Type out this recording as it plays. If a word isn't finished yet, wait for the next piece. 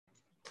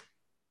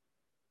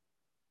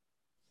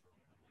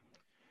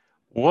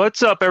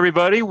What's up,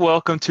 everybody?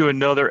 Welcome to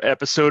another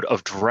episode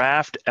of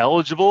Draft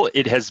Eligible.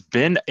 It has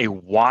been a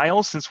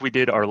while since we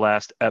did our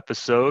last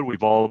episode.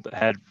 We've all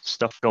had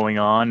stuff going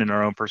on in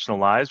our own personal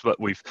lives, but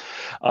we've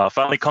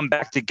finally come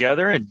back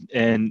together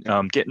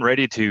and getting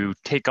ready to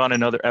take on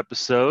another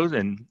episode.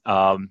 And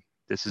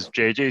this is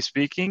JJ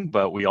speaking,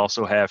 but we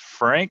also have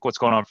Frank. What's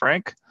going on,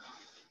 Frank?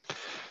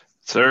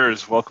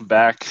 Sirs, welcome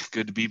back.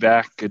 Good to be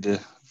back. Good to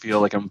feel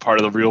like I'm part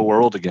of the real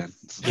world again.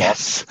 This is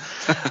Yes.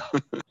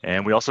 awesome.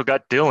 And we also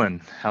got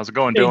Dylan. How's it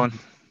going, Hey, Dylan?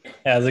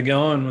 how's it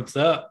going? What's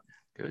up?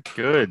 Good,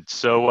 good.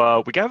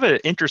 So we have an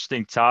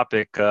interesting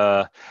topic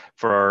for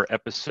our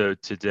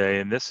episode today,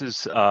 and this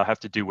is have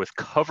to do with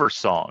cover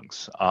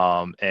songs.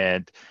 I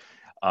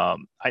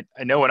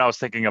know when I was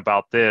thinking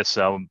about this,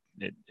 I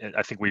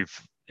think we've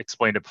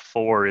explained it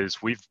before.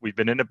 Is we've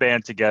been in a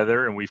band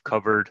together and we've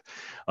covered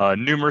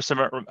numerous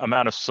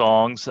amount of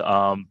songs,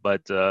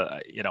 but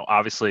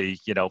obviously,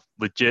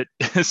 legit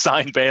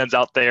signed bands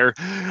out there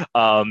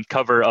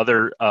cover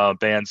other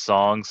band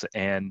songs,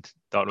 and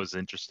thought it was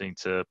interesting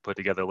to put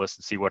together a list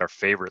and see what our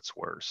favorites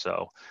were.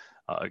 So,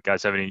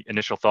 guys, have any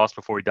initial thoughts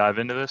before we dive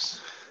into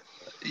this?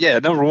 Yeah,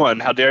 number one,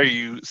 how dare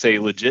you say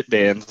legit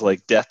bands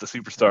like Death to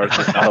Superstars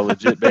is not a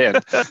legit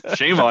band?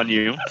 Shame on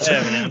you.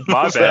 Yeah, man.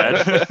 My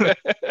bad.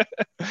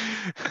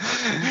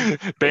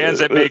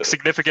 Bands that make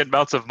significant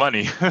amounts of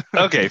money.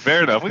 Okay,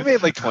 fair enough. We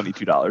made like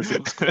 $22.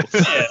 It was cool.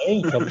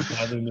 Yeah, a couple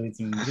times we made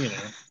some,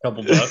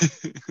 couple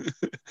bucks.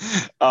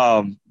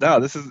 No,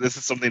 this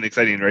is something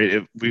exciting,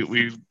 right?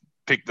 We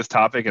picked this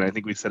topic, and I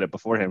think we said it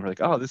beforehand. We're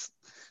like, oh, this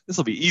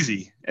will be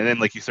easy, and then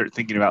like you start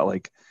thinking about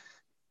like,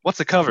 what's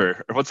a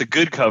cover, or what's a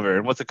good cover,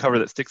 and what's a cover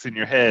that sticks in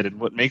your head, and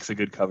what makes a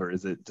good cover?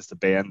 Is it just a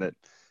band that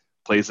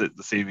plays it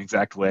the same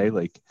exact way?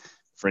 Like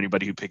for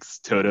anybody who picks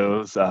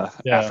Toto's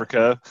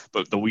Africa,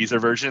 but the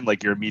Weezer version,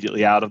 like you're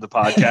immediately out of the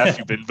podcast.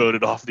 You've been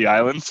voted off the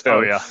island. So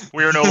oh yeah,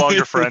 we are no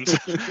longer friends.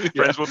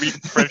 Yeah.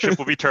 Friendship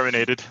will be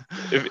terminated.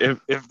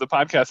 If the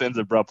podcast ends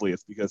abruptly,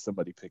 it's because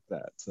somebody picked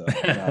that. So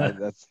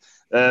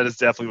that is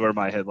definitely where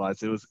my head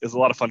lies. It was a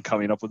lot of fun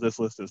coming up with this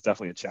list. It was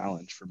definitely a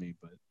challenge for me.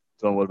 But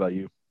so, what about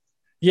you?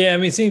 Yeah, I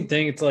mean, same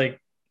thing. It's like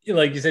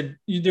you said,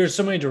 there's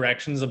so many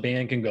directions a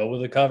band can go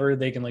with a cover.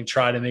 They can like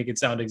try to make it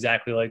sound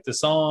exactly like the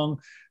song.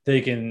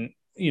 They can,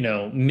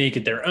 make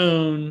it their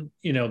own.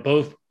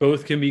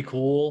 Both can be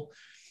cool.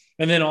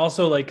 And then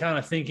also like kind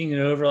of thinking it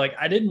over, like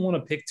I didn't want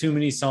to pick too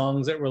many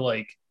songs that were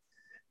like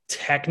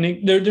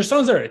there's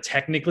songs that are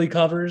technically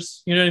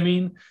covers, you know what I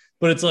mean?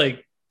 But it's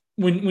like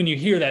when you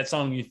hear that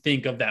song, you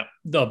think of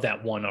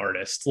that one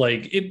artist.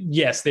 Like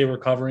yes, they were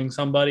covering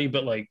somebody,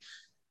 but like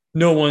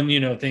no one,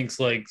 thinks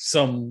like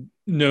some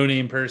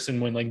no-name person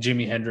when like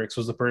Jimi Hendrix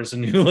was the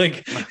person who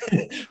like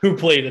who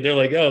played it. They're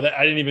like, oh,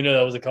 I didn't even know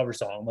that was a cover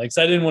song. Like,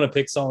 so I didn't want to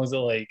pick songs that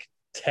like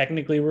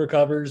technically were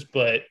covers,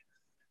 but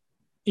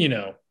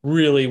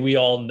really we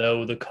all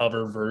know the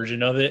cover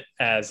version of it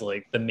as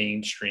like the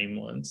mainstream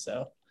one.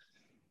 So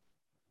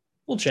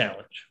we'll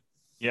challenge.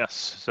 Yes.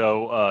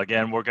 So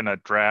again, we're gonna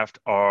draft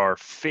our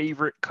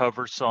favorite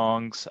cover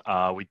songs.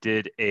 We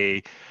did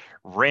a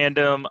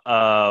random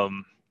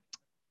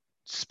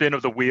spin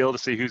of the wheel to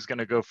see who's going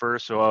to go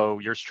first. So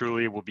yours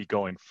truly will be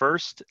going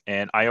first,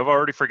 and I have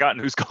already forgotten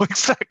who's going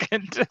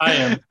second. I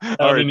am.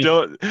 All right,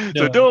 Dylan.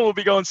 So Dylan will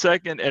be going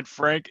second, and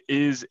Frank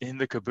is in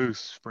the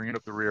caboose, bringing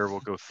up the rear. Will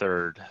go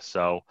third.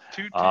 So,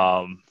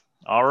 all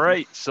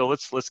right. So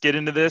let's get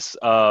into this.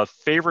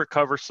 Favorite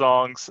cover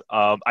songs.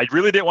 I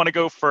really didn't want to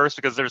go first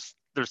because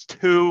there's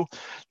two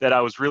that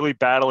I was really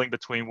battling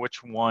between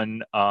which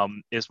one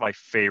is my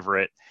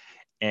favorite,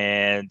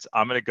 and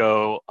I'm going to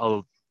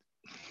go.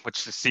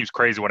 Which just seems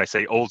crazy when I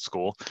say old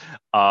school.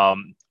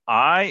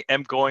 I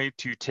am going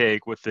to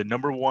take, with the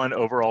number one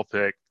overall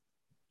pick,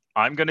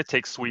 I'm going to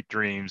take Sweet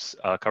Dreams,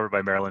 covered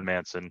by Marilyn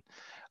Manson,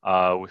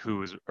 who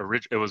was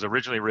it was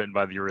originally written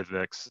by the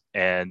Eurythmics.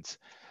 And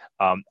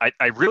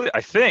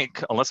I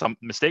think, unless I'm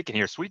mistaken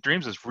here, Sweet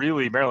Dreams is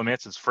really Marilyn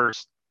Manson's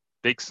first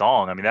big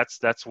song. I mean,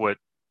 that's what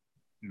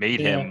made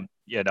him,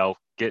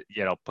 get,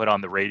 put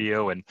on the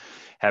radio and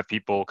have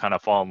people kind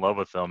of fall in love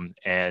with him.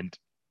 And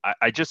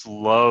I just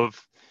love,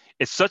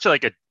 it's such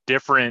like a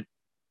different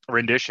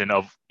rendition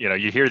of,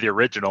 you hear the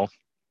original,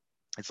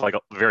 it's like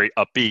a very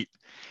upbeat,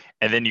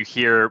 and then you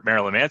hear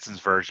Marilyn Manson's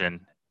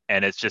version,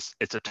 and it's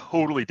a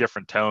totally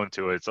different tone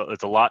to it.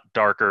 It's a lot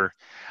darker,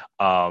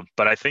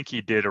 but I think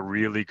he did a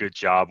really good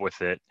job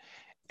with it.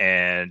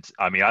 And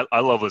I mean, I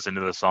love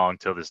listening to the song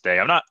till this day.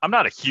 I'm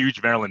not a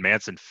huge Marilyn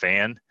Manson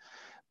fan,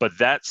 but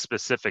that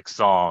specific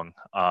song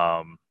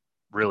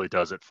really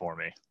does it for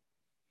me.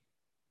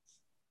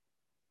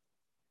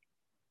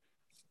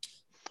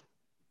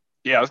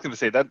 Yeah, I was going to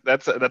say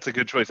that's a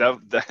good choice.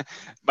 The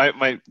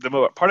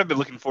part I've been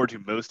looking forward to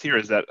most here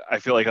is that I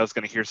feel like I was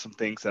going to hear some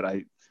things that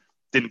I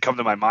didn't come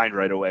to my mind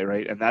right away,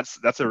 right? And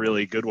that's a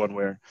really good one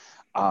where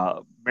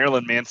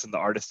Marilyn Manson, the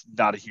artist,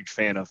 not a huge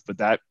fan of, but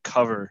that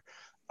cover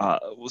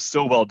was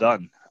so well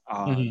done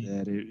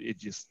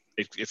that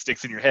it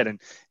sticks in your head.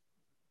 And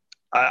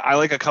I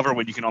like a cover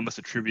when you can almost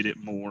attribute it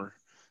more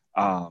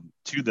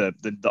to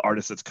the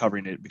artist that's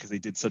covering it, because they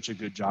did such a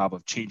good job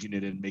of changing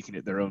it and making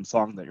it their own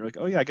song that you're like,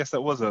 oh yeah, I guess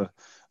that was a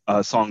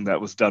song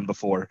that was done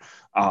before.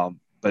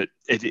 But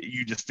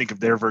you just think of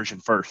their version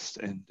first,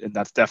 and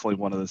that's definitely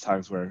one of those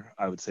times where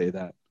I would say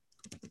that.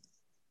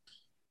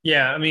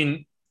 Yeah, I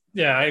mean,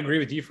 yeah, I agree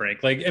with you,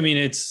 Frank. Like, I mean,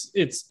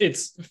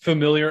 it's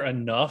familiar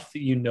enough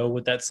that you know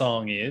what that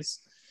song is,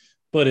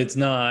 but it's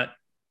not,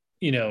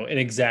 an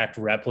exact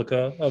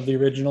replica of the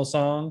original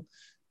song.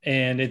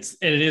 And it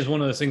is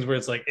one of those things where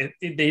it's like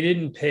they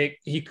didn't pick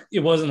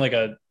it wasn't like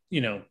a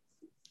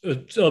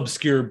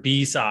obscure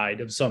B side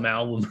of some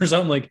album or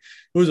something. Like,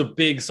 it was a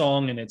big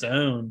song in its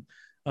own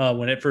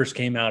when it first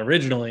came out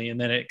originally,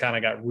 and then it kind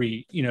of got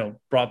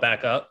brought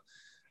back up.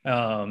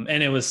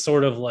 And it was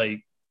sort of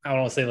like, I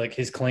don't want to say like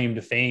his claim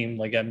to fame.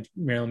 Like,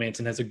 Marilyn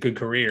Manson has a good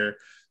career,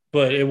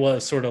 but it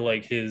was sort of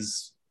like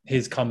his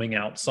coming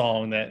out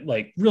song that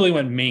like really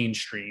went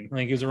mainstream.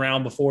 Like, it was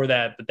around before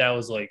that, but that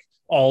was like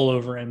all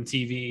over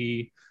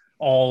MTV,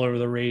 all over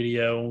the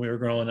radio when we were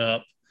growing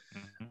up.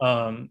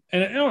 And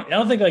I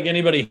don't think like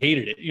anybody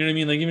hated it. You know what I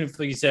mean? Like, even if,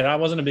 like you said, I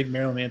wasn't a big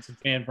Marilyn Manson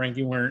fan, Frank,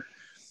 you weren't,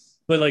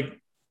 but like,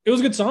 it was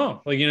a good song.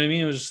 Like, you know what I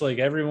mean? It was just like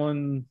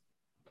everyone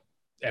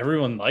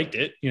liked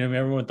it. You know what I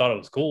mean? Everyone thought it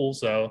was cool.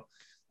 So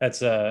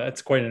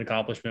that's quite an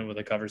accomplishment with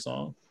a cover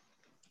song.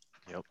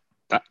 Yep.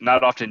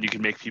 Not often you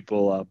can make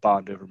people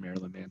bond over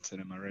Marilyn Manson.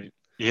 Am I right?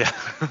 Yeah.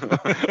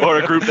 Or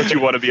a group that you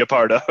want to be a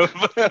part of.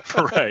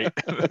 Right.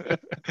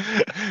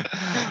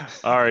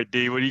 All right,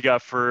 D, what do you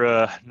got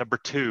for number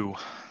 2?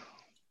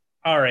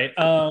 All right.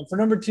 For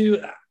number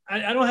 2,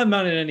 I don't have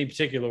mine in any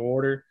particular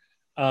order.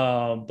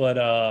 But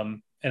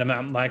and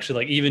I'm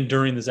actually, like, even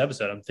during this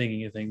episode, I'm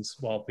thinking of things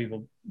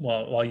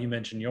while you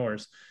mention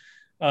yours.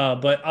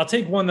 But I'll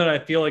take one that I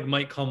feel like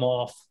might come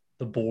off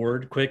the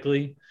board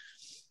quickly.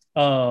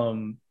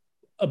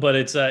 But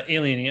it's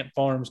Alien Ant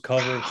Farm's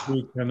cover of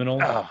Smooth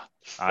Criminal.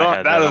 I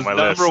had that on my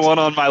list. Number 1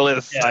 on my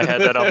list. Yeah. I had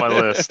that on my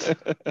list.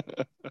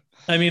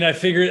 I mean, I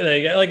figured,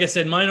 like I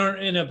said, mine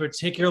aren't in a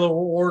particular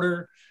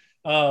order,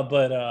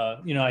 but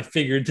I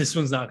figured this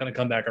one's not going to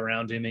come back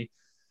around to me.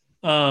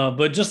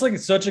 But just like,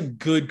 it's such a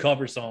good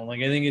cover song.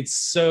 Like, I think it's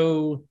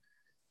so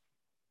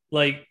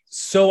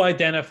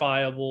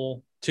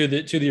identifiable to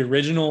the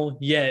original,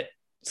 yet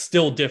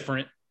still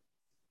different.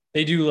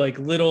 They do like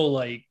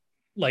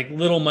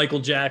little Michael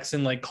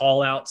Jackson like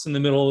call outs in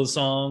the middle of the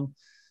song.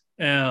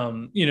 You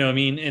know what I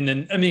mean? And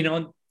then, I mean,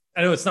 I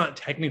know it's not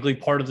technically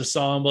part of the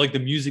song, but like the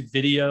music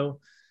video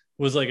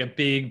was like a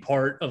big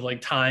part of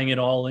like tying it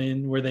all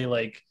in, where they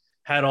like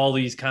had all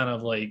these kind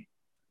of like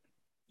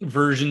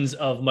versions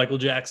of Michael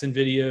Jackson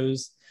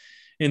videos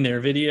in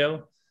their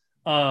video.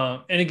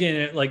 And again,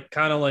 it like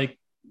kind of like,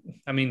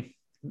 I mean,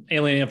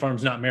 Alien Ant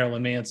Farm's not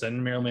Marilyn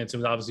Manson. Marilyn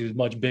Manson was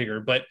much bigger,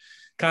 but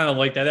kind of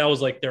like that. That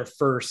was like their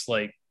first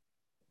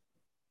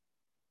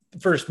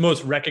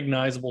most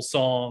recognizable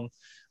song,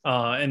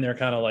 and they're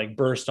kind of like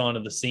burst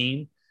onto the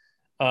scene.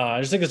 I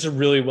just think it's a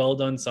really well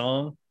done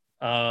song.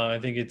 I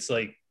think it's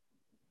like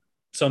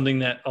something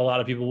that a lot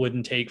of people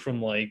wouldn't take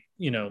from like,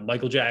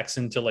 Michael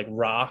Jackson to like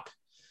rock.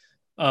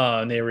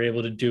 And they were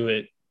able to do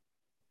it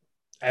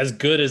as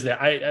good as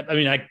that. I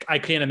mean, I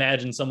can't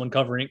imagine someone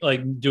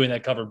doing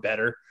that cover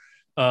better,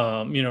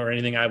 or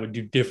anything I would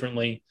do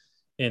differently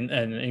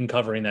in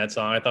covering that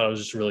song. I thought it was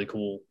just really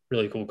cool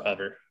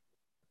cover.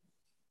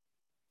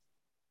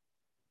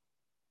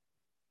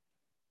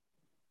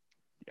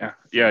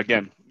 Yeah.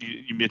 Again,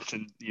 you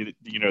mentioned the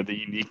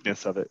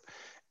uniqueness of it,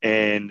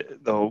 and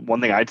the one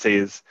thing I'd say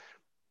is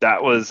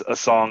that was a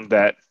song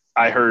that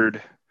I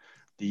heard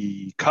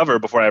the cover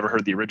before I ever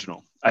heard the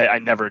original. I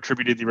never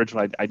attributed the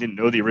original. I didn't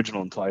know the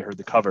original until I heard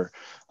the cover,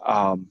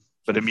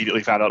 but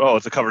immediately found out, oh,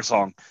 it's a cover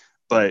song.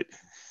 But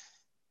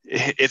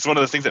it's one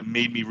of the things that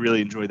made me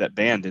really enjoy that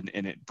band,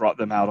 and it brought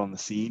them out on the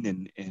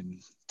scene,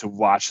 and to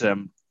watch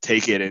them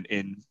take it,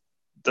 and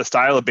the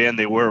style of band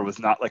they were was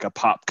not like a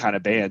pop kind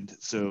of band.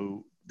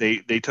 So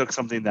they took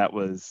something that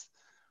was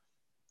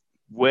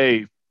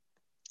way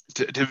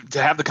to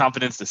have the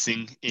confidence to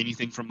sing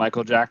anything from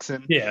Michael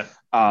Jackson. Yeah.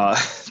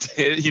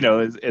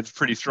 It's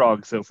pretty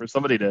strong. So for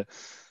somebody to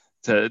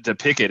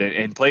pick it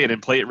and play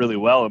it really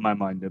well, in my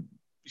mind, a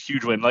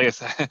huge win. Like I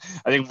said,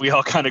 I think we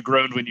all kind of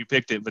groaned when you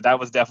picked it, but that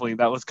was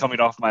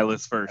coming off my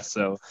list first.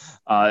 So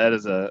that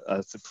is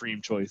a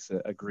supreme choice,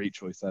 a great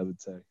choice, I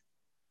would say.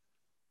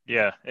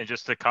 Yeah. And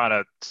just to kind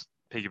of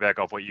piggyback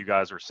off what you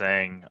guys were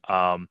saying,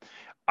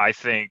 I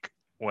think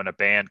when a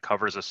band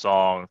covers a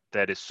song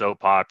that is so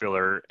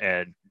popular,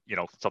 and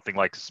something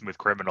like Smooth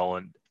Criminal,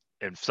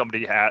 and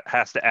somebody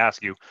has to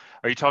ask you,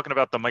 are you talking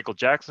about the Michael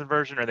Jackson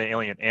version or the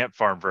Alien Ant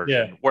Farm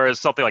version? Yeah. Whereas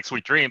something like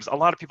Sweet Dreams, a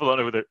lot of people don't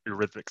know who the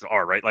Eurythmics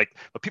are, right? Like,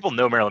 but people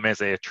know Marilyn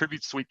Manson. They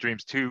attribute Sweet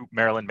Dreams to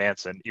Marilyn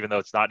Manson, even though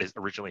it's not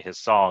originally his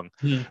song.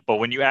 But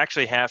when you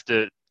actually have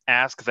to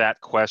ask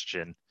that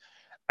question,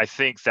 I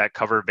think that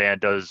cover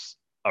band does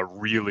a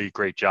really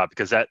great job,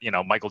 because that,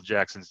 Michael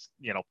Jackson's,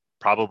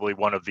 probably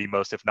one of the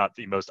most, if not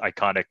the most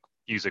iconic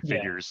music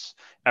figures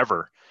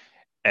ever.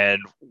 And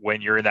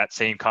when you're in that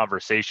same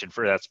conversation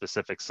for that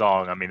specific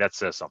song, I mean, that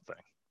says something.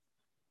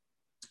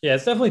 Yeah,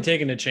 it's definitely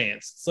taking a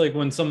chance. It's like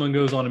when someone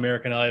goes on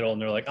American Idol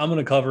and they're like, "I'm going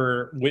to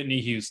cover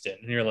Whitney Houston,"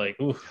 and you're like,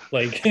 "Ooh,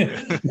 like,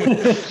 like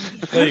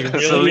really,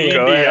 Celine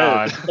Go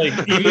ahead. Dion.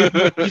 like even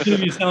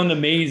if you sound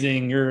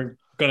amazing, you're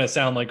gonna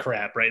sound like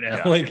crap right now."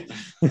 Yeah. Like,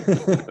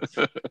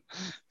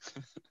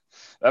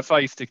 That's why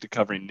you stick to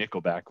covering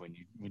Nickelback when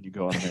you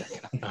go on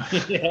American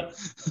yeah.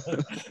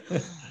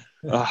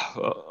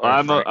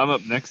 I'm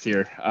up next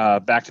here.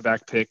 Back to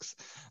back picks.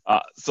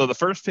 So the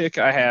first pick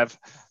I have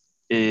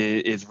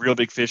is Real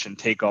Big Fish and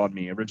Take On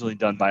Me, originally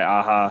done by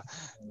Aha.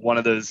 One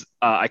of those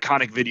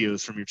iconic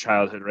videos from your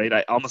childhood, right?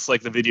 I almost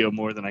like the video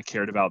more than I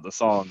cared about the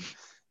song.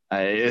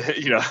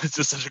 It's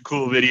just such a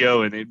cool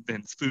video, and it's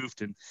been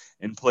spoofed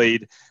and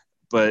played.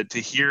 But to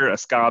hear a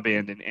ska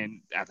band,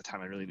 and at the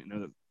time I really didn't know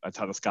that a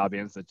ton of ska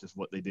bands, that just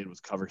what they did was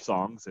cover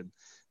songs and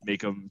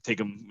take them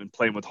and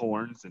play them with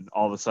horns, and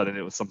all of a sudden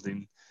it was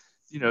something,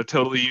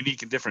 totally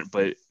unique and different.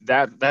 But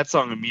that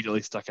song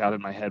immediately stuck out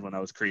in my head when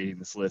I was creating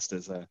this list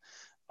as a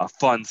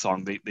fun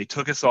song. They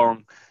took a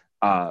song,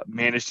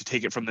 managed to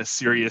take it from this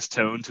serious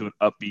tone to an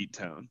upbeat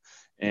tone,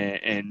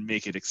 and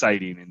make it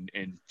exciting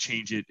and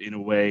change it in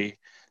a way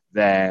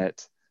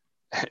that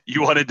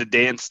you wanted to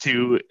dance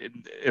to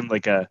in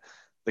like a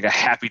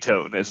happy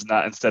tone, as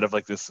not instead of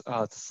like this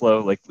it's slow,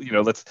 like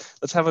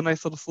let's have a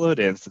nice little slow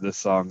dance to this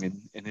song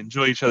and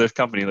enjoy each other's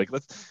company. Like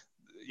let's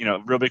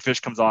Real Big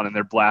Fish comes on and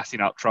they're blasting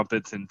out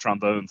trumpets and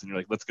trombones and you're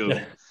like, let's go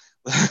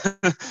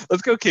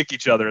let's go kick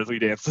each other as we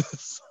dance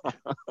this song.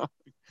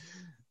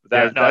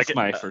 That's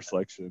my first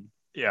selection.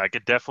 Yeah, I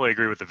could definitely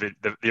agree with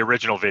the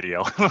original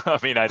video. I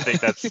mean, I think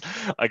that's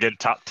again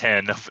top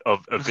 10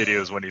 of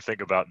videos when you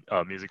think about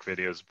music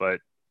videos.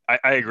 But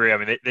I agree. I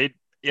mean, they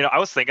I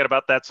was thinking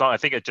about that song. I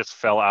think it just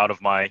fell out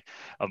of my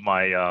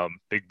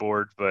big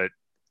board, but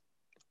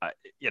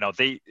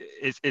it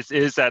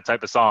is that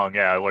type of song,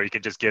 yeah, where you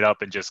can just get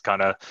up and just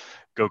kind of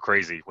go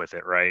crazy with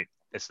it, right?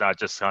 It's not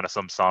just kind of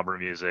some somber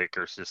music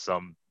or it's just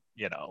some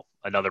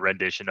another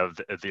rendition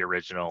of the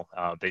original.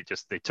 They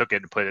took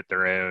it and put it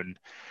their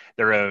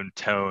own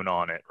tone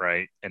on it,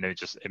 right? And it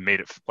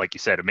made it, like you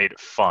said, it made it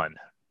fun.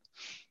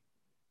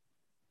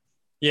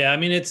 Yeah, I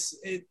mean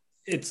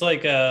it's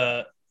like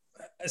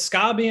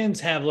ska bands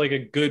have like a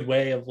good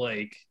way of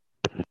like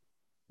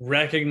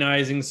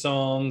recognizing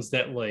songs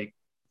that like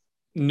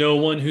no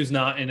one who's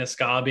not in a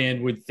ska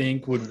band would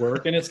think would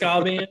work in a ska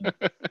band,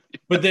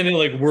 but then it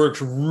like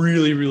works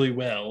really really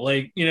well.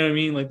 Like, you know what I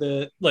mean? Like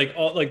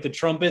the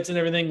trumpets and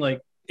everything.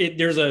 Like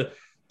there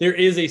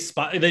is a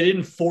spot. They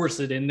didn't force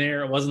it in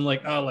there. It wasn't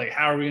like, oh, like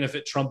how are we gonna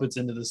fit trumpets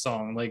into the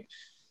song? Like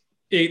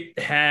it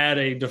had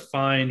a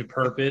defined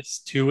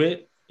purpose to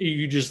it.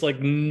 You just like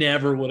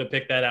never would have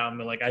picked that out and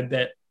been like, I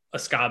bet a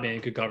ska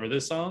band could cover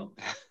this song.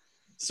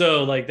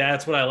 So like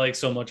that's what I like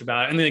so much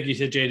about it. And then, like you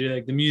said, JJ,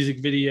 like the music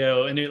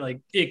video, and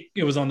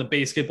it was on the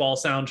basketball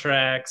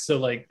soundtrack. So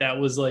like that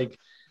was like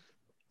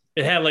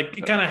it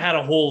kind of had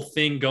a whole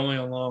thing going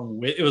along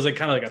with it. Was like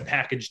kind of like a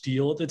package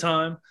deal at the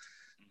time.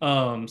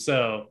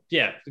 So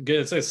yeah,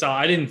 good. It's solid.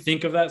 I didn't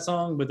think of that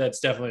song, but that's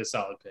definitely a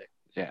solid pick.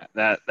 Yeah,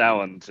 that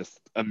one just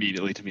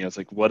immediately to me, I was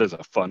like, what is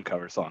a fun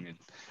cover song? And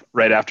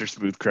right after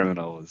Smooth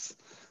Criminal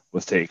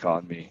was Take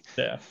On Me.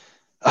 Yeah.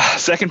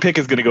 Second pick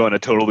is going to go in a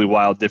totally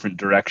wild different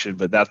direction,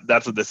 but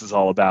that's what this is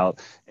all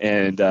about.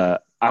 And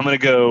I'm going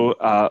to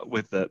go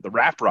with the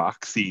rap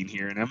rock scene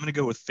here, and I'm going to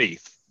go with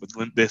Faith with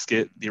Limp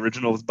Bizkit. The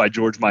original was by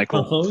George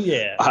Michael. Oh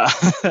yeah.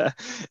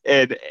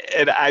 And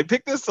I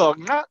picked this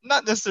song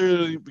not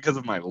necessarily because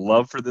of my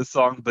love for this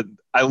song, but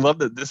I love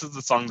that this is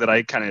the song that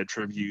I kind of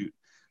attribute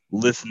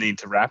listening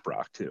to rap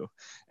rock to.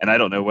 And I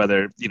don't know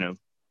whether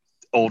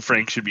old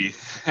Frank should be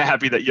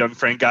happy that young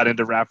Frank got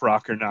into rap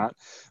rock or not,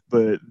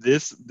 but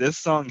this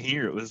song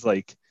here, it was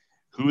like,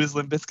 who is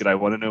Limp Bizkit? I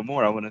want to know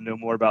more. I want to know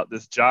more about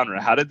this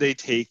genre. How did they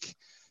take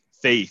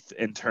Faith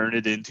and turn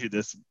it into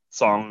this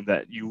song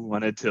that you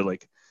wanted to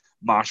like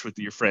mosh with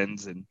your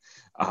friends? And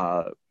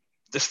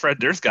this Fred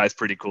Durst guy's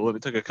pretty cool, and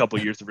it took a couple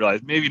years to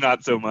realize maybe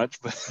not so much,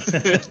 but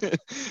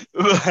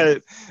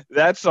but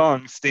that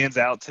song stands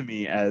out to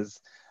me as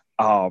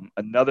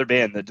another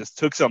band that just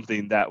took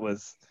something that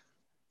was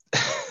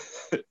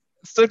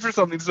stood for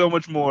something so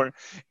much more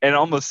and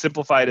almost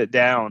simplified it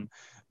down,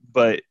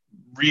 but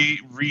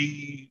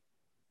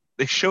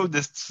they showed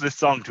this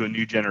song to a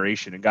new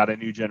generation and got a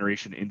new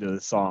generation into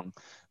the song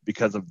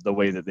because of the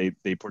way that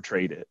they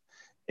portrayed it.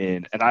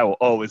 And I will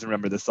always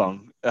remember this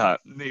song.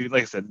 Maybe,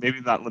 like I said, maybe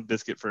not Limp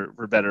Bizkit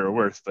for better or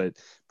worse, but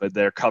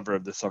their cover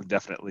of this song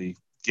definitely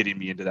getting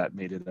me into that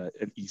made it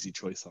an easy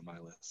choice on my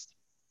list.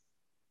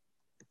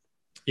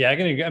 Yeah,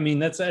 I mean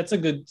that's a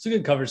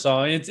good cover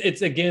song.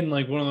 It's again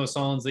like one of those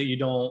songs that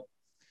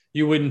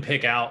you wouldn't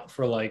pick out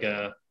for like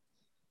a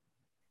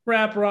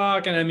rap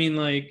rock, and I mean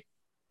like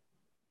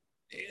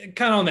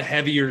kind of on the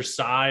heavier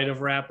side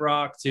of rap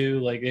rock too.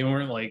 Like they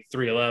weren't like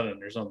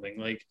 311 or something.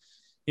 Like,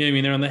 you know what I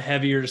mean? They're on the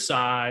heavier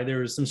side. There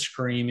was some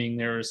screaming.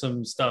 There was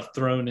some stuff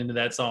thrown into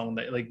that song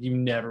that like you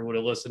never would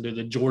have listened to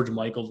the George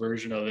Michael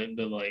version of it and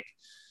been like,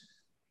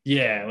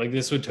 yeah, like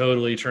this would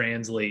totally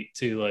translate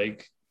to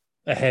like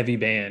a heavy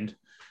band.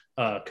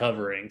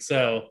 covering.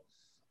 So,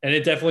 and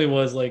it definitely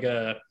was like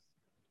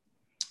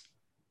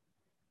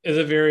it's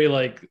a very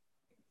like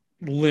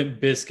Limp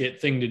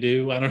Biscuit thing to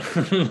do. I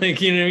don't know, like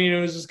you know,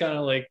 it was just kind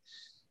of like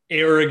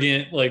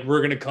arrogant, like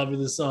we're gonna cover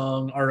the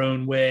song our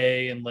own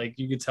way, and like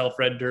you could tell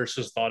Fred Durst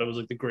just thought it was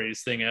like the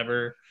greatest thing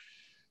ever.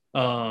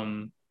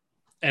 Um,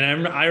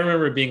 and I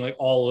remember it being like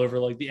all over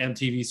like the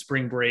MTV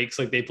Spring Breaks,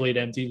 like they played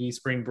MTV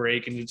Spring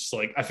Break, and it's just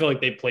like I feel like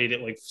they played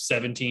it like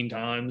 17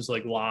 times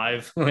like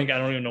live. Like I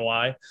don't even know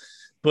why,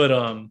 but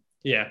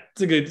yeah,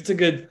 it's a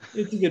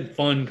good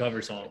fun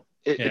cover song.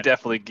 It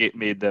definitely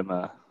made them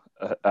a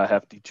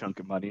hefty chunk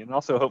of money, and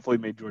also hopefully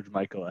made George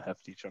Michael a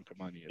hefty chunk of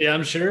money. Yeah,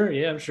 I'm sure.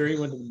 Yeah, I'm sure he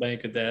went to the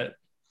bank with that.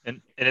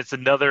 And it's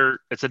another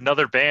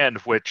band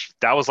which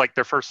that was like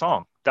their first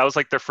song. That was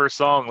like their first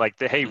song. Like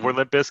hey, we're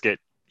Limp Bizkit.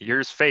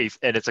 Here's Faith,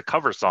 and it's a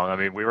cover song. I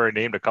mean, we already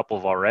named a couple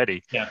of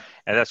already. Yeah.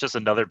 And that's just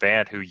another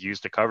band who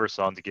used a cover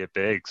song to get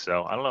big.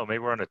 So I don't know, maybe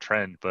we're on a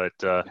trend, but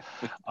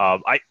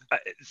I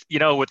you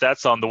know, with that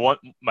song,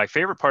 my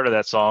favorite part of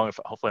that song,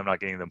 hopefully I'm not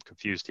getting them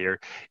confused here,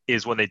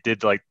 is when they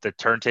did like the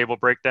turntable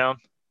breakdown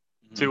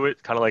to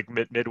it, kind of like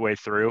midway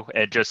through,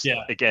 and just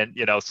again,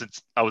 you know,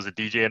 since I was a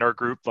DJ in our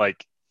group,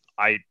 like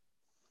I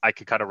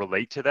could kind of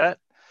relate to that,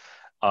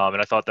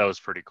 and I thought that was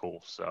pretty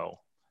cool. So,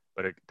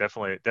 but it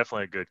definitely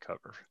a good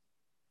cover.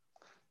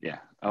 Yeah.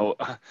 Oh,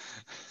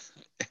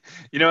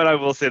 you know what I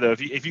will say though,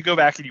 if you go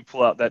back and you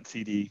pull out that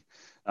CD,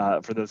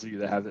 for those of you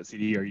that have that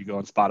CD, or you go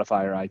on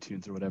Spotify or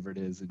iTunes or whatever it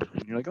is, and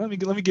you're like, let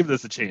me give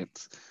this a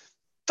chance.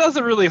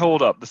 Doesn't really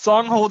hold up. The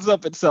song holds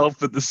up itself,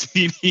 but the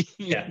CD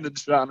and the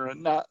genre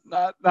not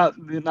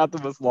the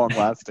most long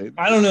lasting.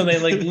 I don't know,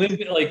 man.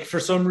 Like for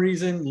some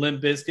reason,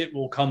 Limp Bizkit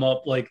will come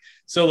up like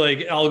so.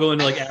 Like I'll go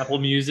into like Apple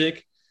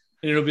Music,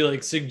 and it'll be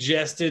like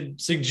suggested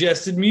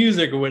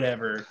music or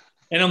whatever.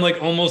 And I'm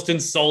like almost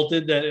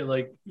insulted that it's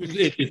like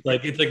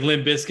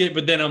Limp Bizkit,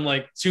 but then I'm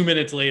like 2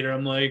 minutes later,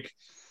 I'm like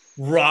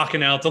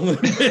rocking out to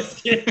Limp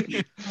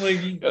Bizkit.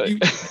 Like you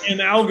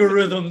and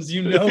algorithms,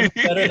 you know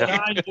better than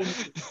I do.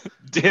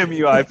 Damn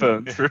you,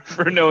 iPhones,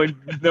 for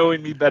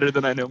knowing me better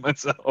than I know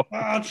myself.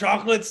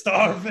 Chocolate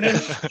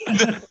starfish.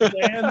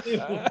 Damn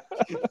you.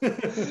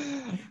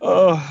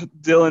 Oh,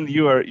 Dylan,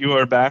 you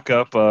are back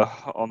up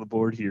on the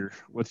board here.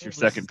 What's your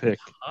second pick?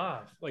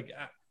 Like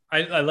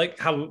I like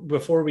how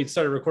before we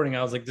started recording,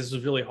 I was like, this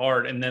was really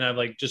hard. And then I've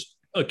like just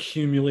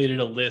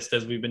accumulated a list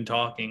as we've been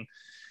talking.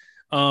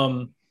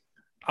 I'll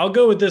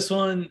go with this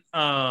one.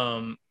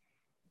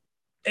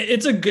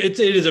 It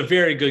is a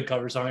very good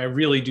cover song. I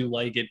really do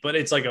like it, but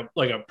it's like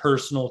a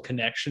personal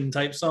connection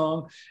type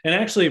song, and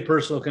actually a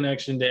personal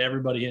connection to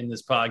everybody in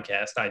this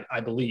podcast.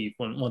 I believe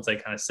once I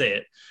kind of say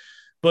it,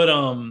 but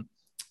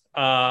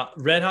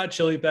Red Hot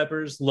Chili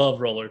Peppers, Love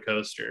Roller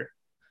Coaster.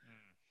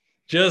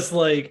 Just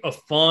like a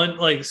fun,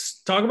 like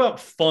talk about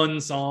fun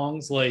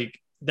songs. Like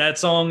that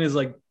song is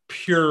like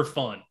pure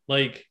fun.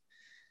 Like,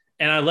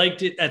 and I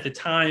liked it at the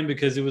time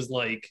because it was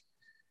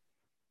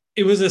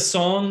a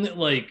song that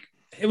like,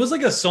 it was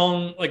like a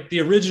song, like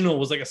the original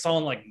was like a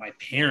song like my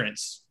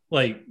parents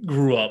like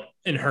grew up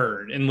and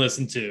heard and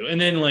listened to. And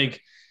then like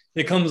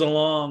it comes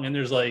along and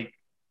there's like,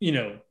 you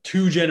know,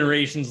 2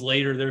 generations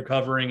later, they're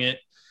covering it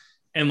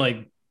and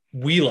like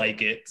we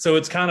like it. So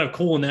it's kind of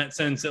cool in that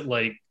sense that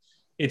like,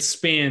 it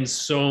spans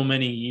so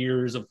many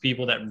years of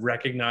people that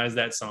recognize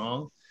that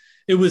song.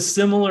 It was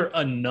similar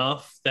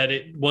enough that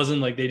it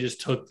wasn't like they just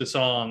took the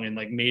song and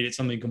like made it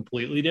something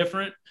completely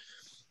different,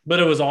 but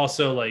it was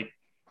also like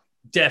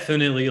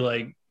definitely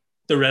like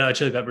the Red Hot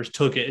Chili Peppers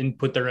took it and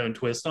put their own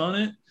twist on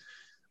it.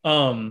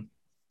 And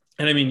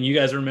I mean, you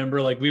guys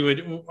remember like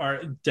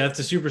our Death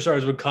to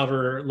Superstars would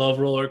cover Love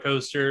Roller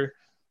Coaster.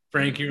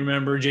 Frank, you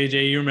remember?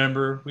 JJ, you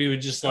remember? We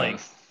would just like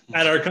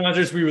at our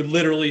concerts, we would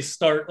literally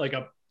start like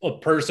a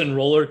person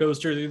roller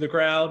coaster through the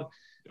crowd.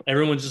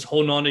 Everyone's just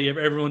holding on to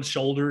everyone's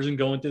shoulders and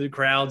going through the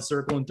crowd,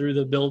 circling through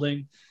the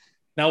building.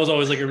 That was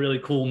always like a really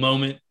cool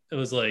moment. It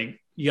was like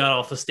you got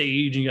off the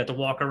stage and you got to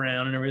walk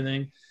around and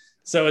everything.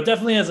 So it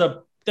definitely has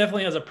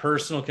a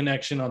personal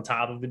connection on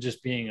top of it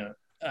just being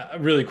a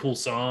really cool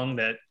song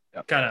that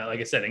kind of, like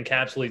I said,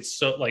 encapsulates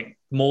so like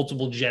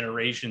multiple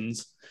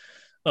generations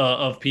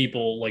of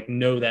people like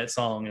know that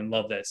song and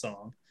love that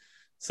song.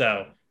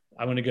 So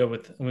I'm gonna go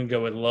with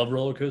Love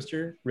Roller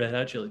Coaster, Red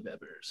Hot Chili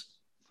Peppers.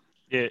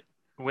 Yeah,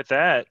 with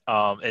that,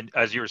 and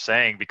as you were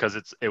saying, because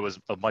it was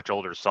a much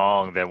older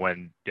song than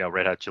when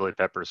Red Hot Chili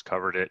Peppers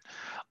covered it.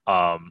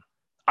 I'm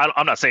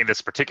not saying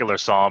this particular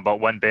song, but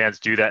when bands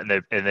do that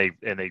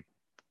and they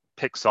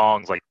pick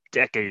songs like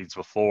decades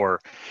before,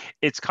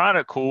 it's kind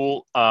of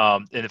cool.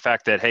 In the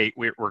fact that hey,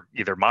 we're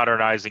either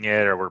modernizing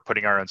it or we're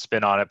putting our own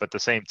spin on it, but at the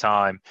same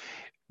time,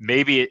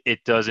 maybe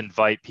it does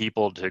invite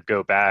people to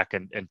go back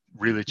and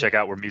really check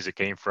out where music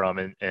came from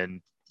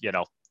and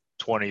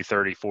 20,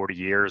 30, 40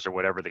 years or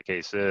whatever the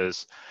case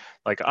is.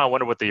 Like, I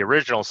wonder what the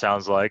original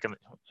sounds like. And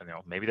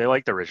maybe they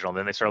like the original, and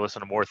then they start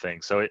listening to more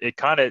things. So it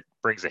kind of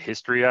brings a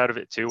history out of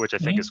it too, which I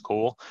think is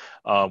cool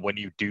when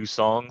you do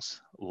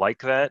songs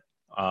like that.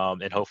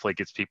 And hopefully it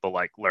gets people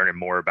like learning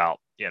more about,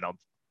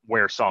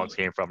 where songs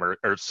came from or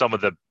some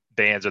of the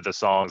bands or the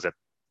songs that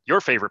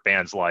your favorite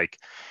bands like,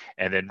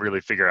 and then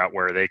really figure out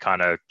where they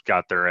kind of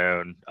got their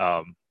own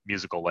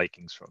musical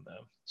likings from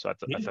them. So I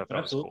thought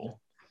that was cool.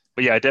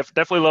 But yeah, I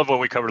definitely love when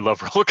we covered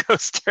Love Roller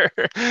Coaster,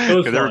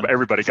 because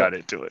everybody got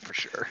into it for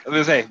sure. I was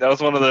gonna say that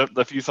was one of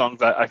the few songs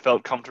that I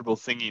felt comfortable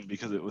singing,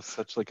 because it was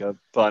such like a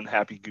fun,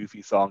 happy,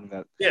 goofy song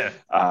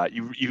that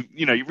you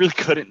really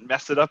couldn't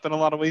mess it up in a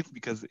lot of ways,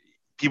 because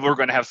people were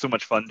going to have so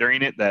much fun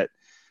during it that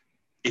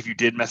if you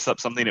did mess up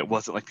something, it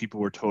wasn't like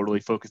people were totally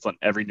focused on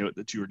every note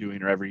that you were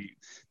doing or every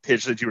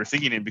pitch that you were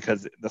singing in,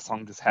 because the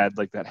song just had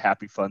like that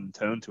happy, fun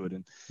tone to it.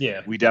 And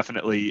we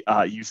definitely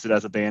used it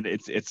as a band.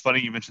 It's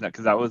funny you mentioned that,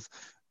 because that was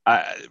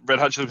Red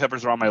Hot Chili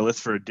Peppers are on my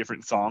list for a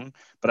different song,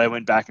 but I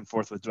went back and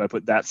forth with, do I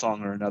put that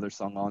song or another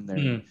song on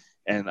there?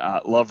 And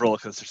Love Roller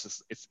Coaster is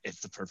just it's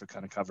the perfect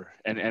kind of cover.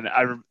 And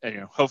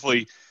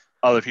hopefully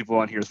other people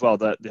on here as well.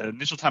 The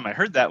initial time I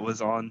heard that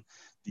was on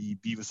the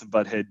Beavis and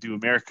Butthead Do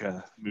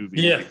America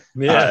movie. And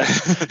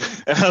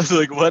I was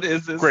like, what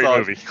is this great song?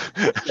 movie?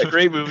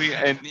 Great movie.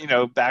 And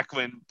back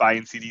when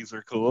buying CDs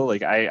were cool,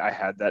 like I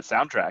had that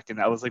soundtrack, and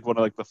that was like one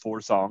of like the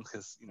 4 songs,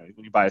 because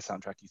when you buy a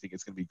soundtrack, you think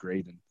it's gonna be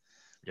great, and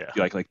you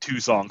like 2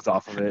 songs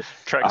off of it.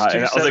 Tracks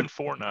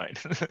 2749.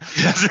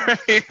 That's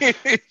right.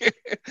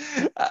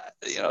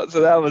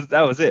 So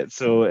that was it.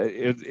 So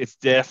it's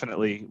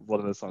definitely one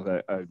of those songs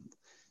that I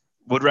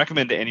would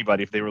recommend to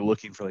anybody if they were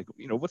looking for like,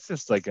 what's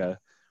this, like a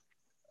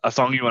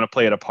song you want to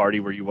play at a party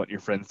where you want your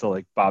friends to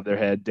like bob their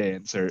head,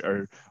 dance,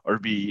 or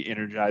be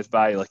energized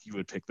by, like, you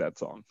would pick that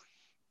song.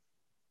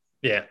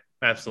 Yeah,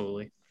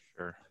 absolutely.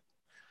 Sure.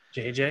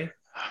 JJ?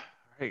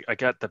 Hey, I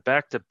got the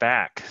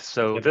back-to-back.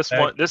 So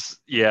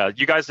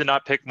you guys did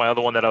not pick my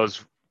other one that I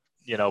was,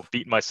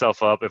 beating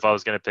myself up if I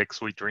was going to pick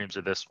Sweet Dreams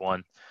or this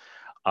one.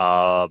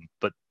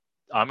 But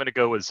I'm going to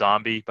go with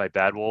Zombie by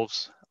Bad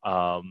Wolves.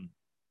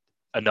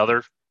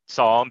 Another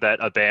song that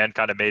a band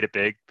kind of made it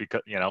big,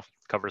 because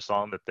cover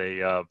song that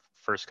they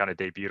first kind of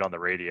debuted on the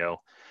radio.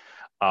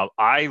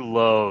 I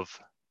love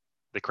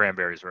the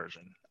Cranberries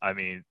version. I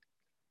mean,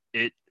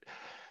 I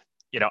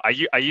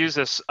use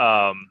this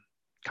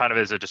kind of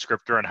as a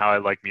descriptor on how I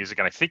like music,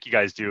 and I think you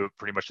guys do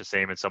pretty much the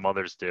same, and some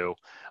others do.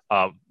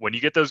 When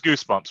you get those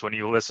goosebumps when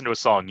you listen to a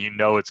song,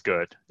 it's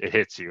good. It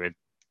hits you in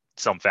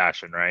some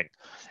fashion, right?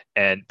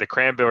 And the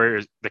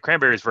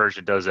Cranberries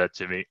version does that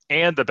to me,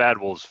 and the Bad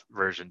Wolves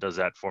version does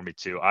that for me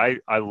too. I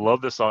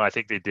love this song. I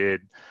think they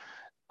did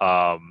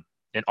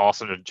an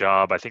awesome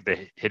job. I think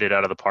they hit it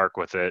out of the park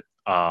with it.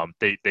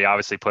 They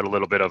obviously put a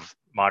little bit of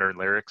modern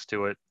lyrics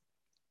to it.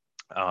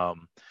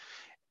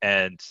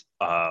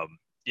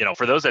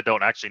 For those that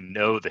don't actually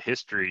know the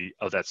history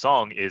of that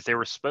song, is they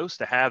were supposed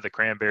to have the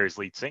Cranberries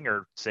lead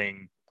singer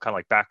sing kind of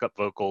like backup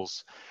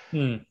vocals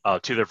to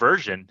their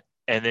version.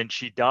 And then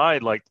she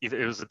died, like it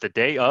was the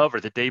day of or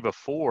the day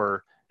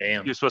before.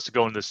 Damn. She was supposed to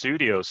go in the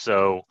studio.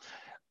 So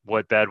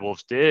what Bad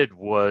Wolves did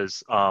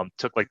was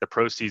took like the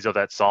proceeds of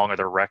that song or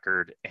their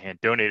record and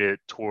donated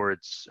it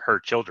towards her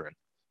children,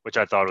 which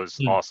I thought was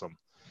awesome.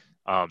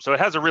 So it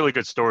has a really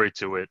good story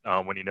to it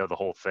when you know the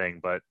whole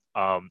thing. But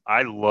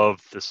I love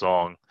the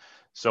song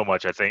so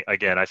much. I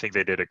think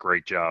they did a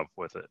great job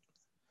with it.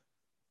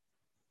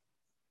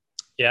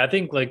 Yeah, I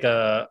think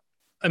I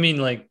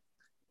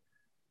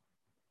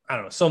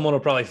don't know, someone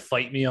will probably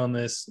fight me on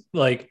this.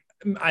 Like,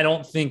 I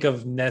don't think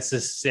of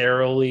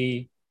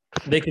necessarily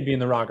they could be in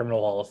the Rock and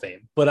Roll Hall of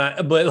Fame,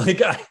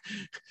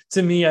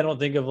 to me, I don't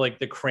think of like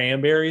the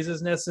Cranberries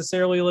as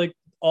necessarily like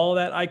all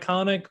that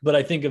iconic, but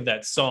I think of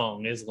that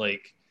song as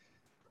like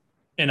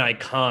an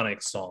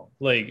iconic song.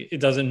 Like, it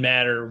doesn't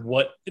matter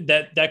what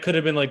that could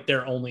have been like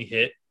their only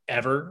hit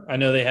ever. I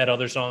know they had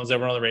other songs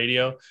that were on the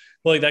radio,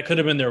 but like that could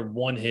have been their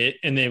one hit,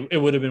 and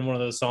it would have been one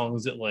of those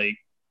songs that like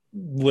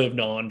lived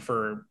on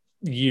for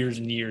years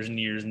and years and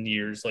years and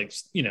years, like,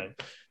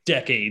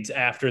 decades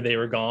after they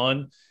were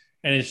gone.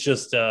 And it's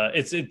just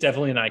it's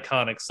definitely an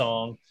iconic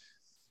song,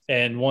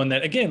 and one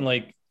that, again,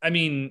 like, I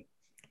mean,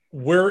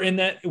 we are in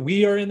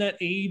that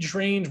age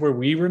range where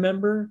we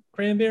remember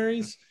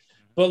Cranberries,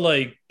 but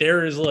like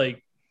there is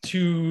like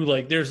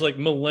there's like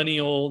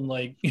millennial and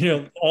like,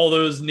 all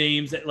those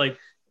names that like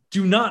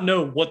do not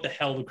know what the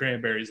hell the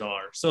Cranberries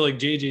are. So like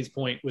JJ's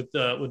point with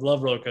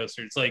Love Roller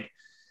Coaster, it's like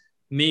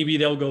maybe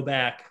they'll go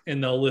back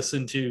and they'll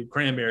listen to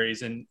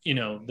Cranberries, and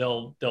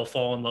they'll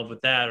fall in love with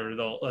that, or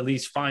they'll at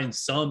least find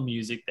some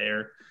music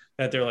there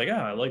that they're like,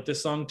 I like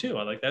this song too,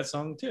 I like that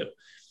song too.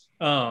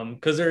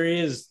 Because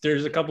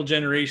there's a couple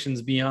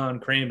generations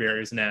beyond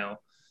Cranberries now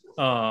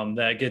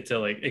that get to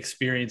like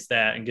experience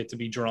that and get to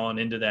be drawn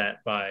into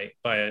that by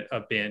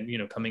a band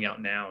coming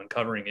out now and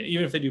covering it,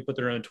 even if they do put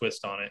their own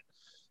twist on it.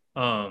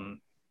 And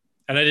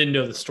I didn't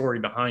know the story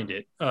behind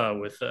it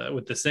with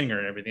the singer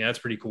and everything. That's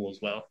pretty cool as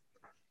well.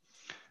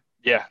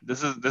 Yeah,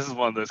 this is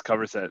one of those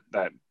covers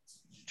that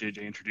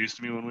JJ introduced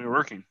to me when we were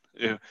working.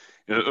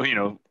 We'd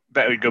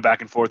go back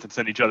and forth and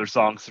send each other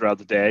songs throughout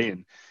the day,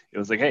 and it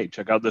was like, hey,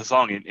 check out this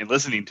song. And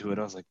listening to it,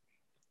 I was like,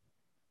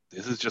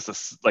 this is just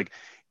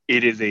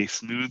it is a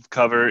smooth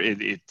cover.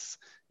 It's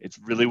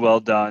really well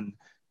done,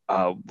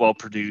 well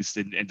produced,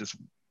 and just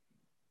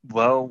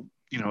well,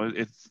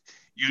 it's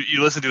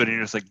you listen to it and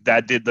you're just like,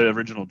 that did the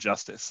original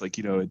justice. Like,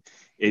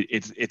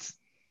 it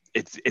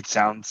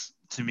sounds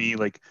to me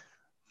like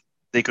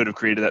they could have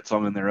created that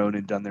song on their own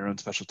and done their own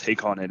special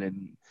take on it.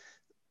 And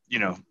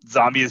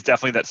Zombie is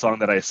definitely that song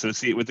that I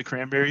associate with the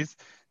Cranberries.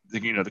 The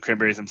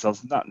Cranberries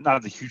themselves,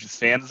 not the hugest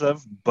fans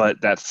of,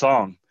 but that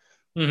song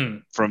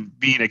from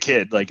being a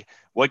kid, like,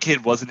 what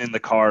kid wasn't in the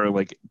car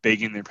like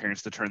begging their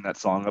parents to turn that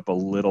song up a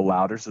little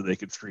louder so they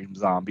could scream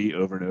Zombie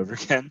over and over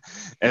again?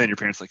 And then your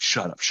parents like,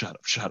 shut up, shut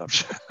up, shut up,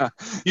 shut up.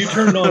 You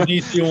turned on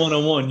DC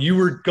 101. You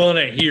were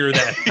gonna hear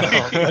that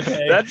song.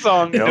 Okay? That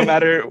song, no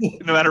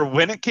matter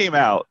when it came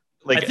out,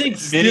 like, I think many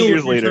still, years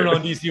if you later, turn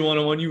on DC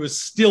 101, you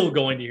was still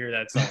going to hear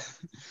that song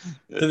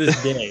to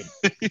this day.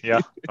 Yeah.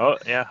 Oh,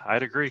 yeah.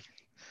 I'd agree.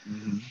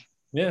 Mm-hmm.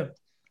 Yeah.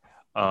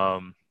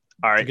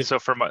 All right. So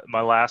for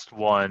my last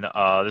one,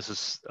 this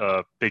is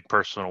a big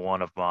personal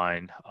one of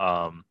mine.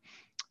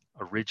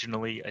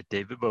 Originally a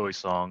David Bowie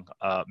song,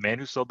 "Man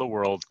Who Sold the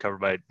World,"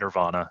 covered by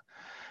Nirvana.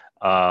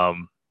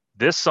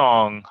 This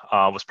song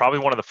was probably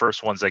one of the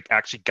first ones that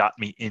actually got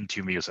me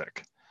into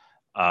music.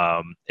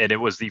 And it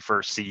was the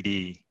first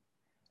CD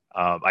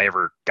I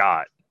ever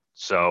got.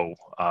 So,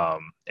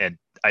 and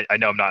I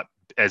know I'm not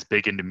as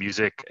big into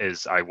music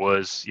as I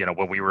was,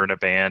 when we were in a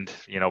band,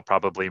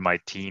 probably my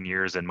teen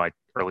years and my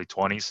early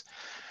 20s.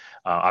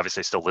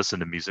 Obviously, I still listen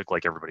to music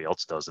like everybody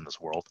else does in this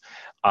world.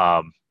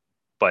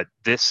 But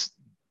this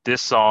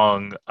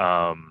song,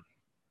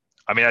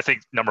 I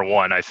think number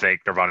one, I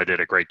think Nirvana did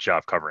a great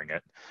job covering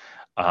it.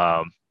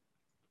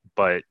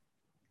 But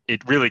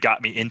it really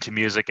got me into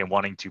music and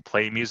wanting to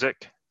play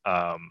music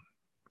for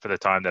the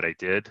time that I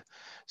did.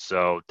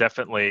 So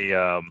definitely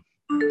a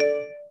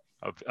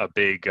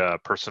big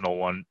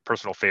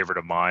personal favorite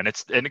of mine.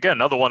 And again,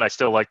 another one I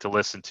still like to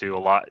listen to a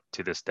lot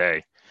to this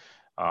day.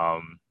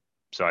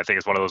 So I think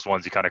it's one of those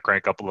ones you kind of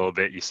crank up a little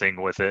bit, you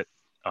sing with it.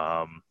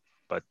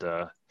 But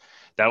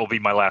that will be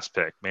my last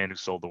pick, "Man Who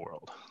Sold the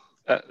World."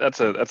 That's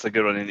a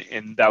good one,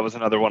 and that was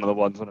another one of the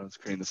ones when I was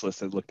creating this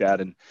list I looked at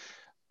and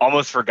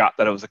almost forgot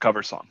that it was a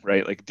cover song,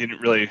 right? Like,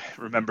 didn't really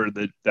remember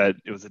that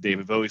it was a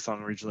David Bowie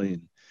song originally.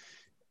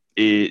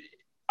 And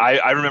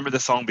I remember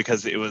this song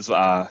because it was when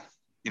I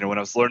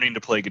was learning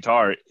to play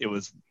guitar, it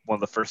was one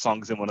of the first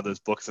songs in one of those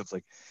books that's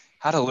like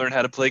how to learn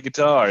how to play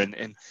guitar,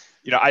 and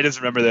I just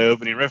remember the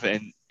opening riff,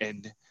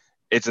 and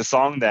it's a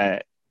song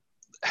that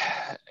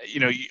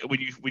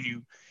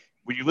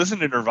when you listen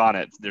to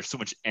Nirvana, there's so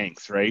much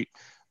angst, right?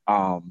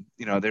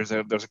 There's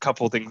a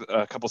couple things,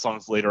 a couple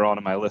songs later on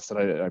in my list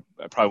that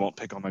I probably won't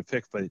pick on my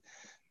pick, but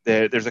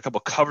there's a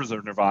couple covers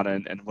of Nirvana,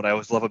 and what I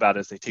always love about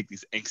it is they take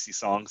these angsty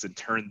songs and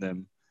turn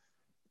them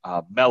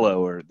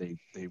mellow, or they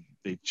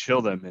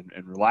chill them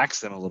and relax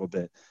them a little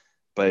bit.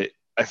 But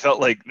I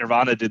felt like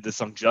Nirvana did this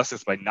song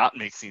justice by not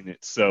making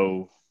it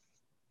so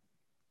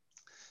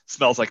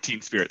Smells Like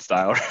Teen Spirit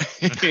style,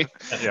 right?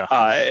 Yeah.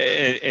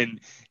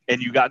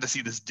 And you got to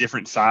see this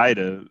different side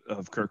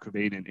of Kurt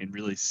Cobain and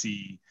really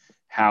see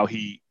how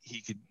he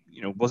could,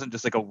 wasn't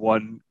just like a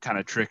one kind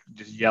of trick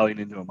just yelling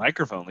into a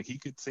microphone. Like, he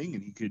could sing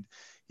and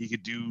he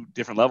could do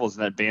different levels,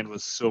 and that band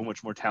was so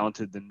much more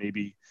talented than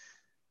maybe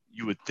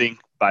you would think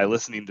by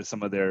listening to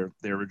some of their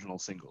original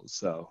singles.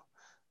 So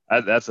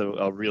that's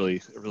a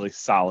really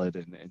solid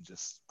and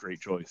just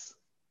great choice.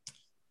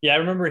 Yeah, I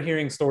remember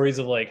hearing stories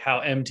of like how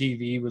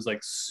MTV was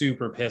like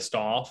super pissed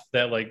off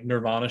that like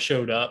Nirvana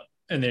showed up,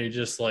 and they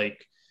just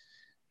like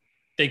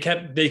they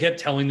kept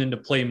telling them to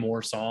play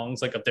more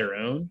songs like of their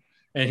own.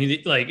 And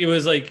it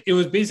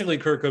was basically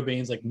Kurt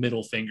Cobain's like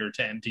middle finger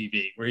to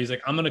MTV, where he's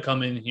like, I'm gonna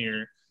come in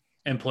here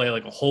and play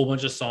like a whole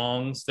bunch of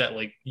songs that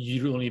like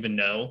you don't even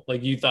know.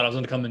 Like, you thought I was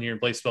gonna come in here and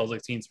play Smells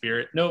Like Teen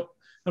Spirit. Nope.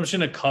 I'm just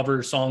gonna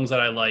cover songs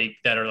that I like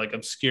that are like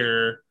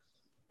obscure,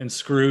 and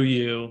screw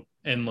you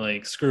and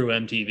like screw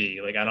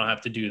MTV. Like, I don't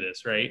have to do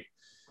this, right?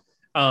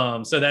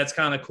 So that's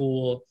kind of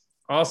cool.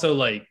 Also,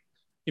 like,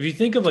 if you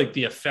think of like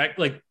the effect,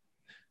 like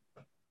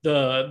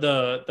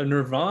the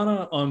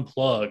Nirvana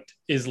Unplugged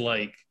is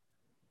like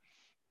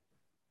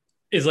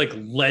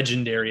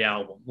legendary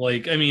album.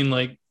 Like, I mean,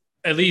 like,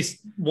 at least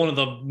one of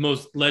the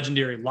most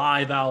legendary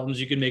live albums.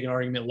 You could make an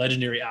argument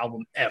legendary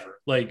album ever.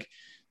 Like,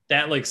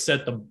 that like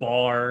set the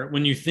bar.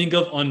 When you think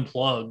of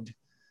Unplugged,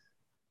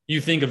 you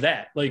think of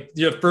that. Like,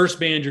 the first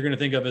band you're going to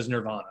think of is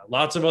Nirvana.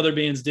 Lots of other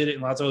bands did it,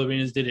 and lots of other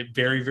bands did it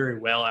very, very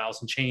well.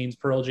 Alice in Chains,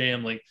 Pearl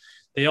Jam, like,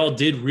 they all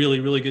did really,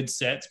 really good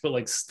sets, but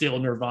like, still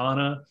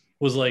Nirvana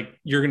was like,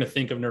 you're going to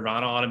think of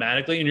Nirvana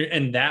automatically.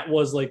 And that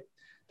was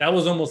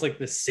almost like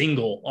the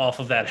single off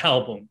of that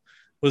album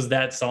was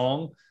that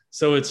song.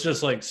 So it's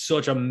just like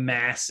such a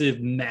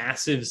massive,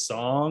 massive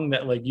song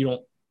that like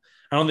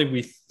I don't think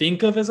we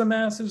think of as a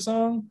massive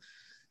song,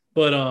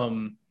 but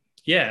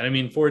yeah, I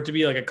mean, for it to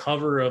be like a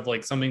cover of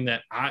like something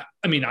that I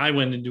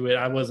went into it,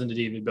 I wasn't a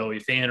David Bowie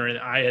fan, or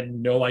I had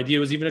no idea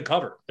it was even a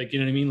cover. Like, you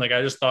know what I mean? Like,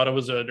 I just thought it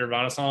was a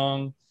Nirvana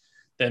song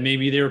that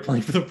maybe they were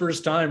playing for the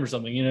first time or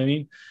something, you know what I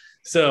mean?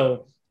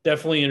 So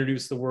definitely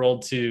introduce the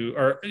world to,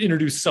 or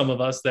introduce some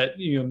of us that,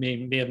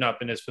 may have not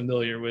been as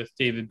familiar with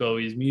David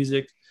Bowie's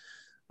music.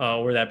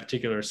 or that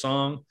particular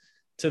song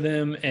to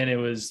them. And it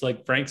was,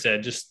 like Frank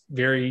said, just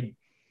very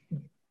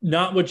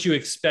not what you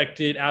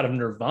expected out of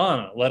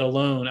Nirvana, let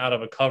alone out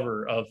of a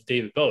cover of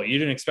David Bowie. You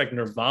didn't expect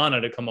Nirvana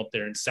to come up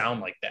there and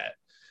sound like that.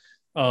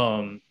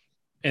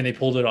 And they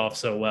pulled it off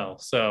so well.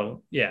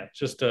 So yeah,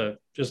 just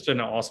an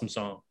awesome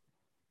song.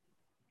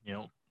 You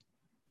know,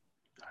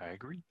 I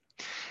agree.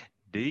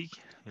 D,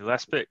 your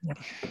last pick.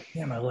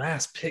 Yeah, my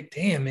last pick.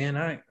 Damn, man,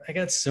 I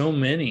got so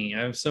many. I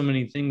have so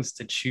many things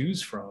to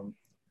choose from.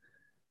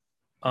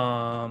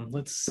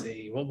 Let's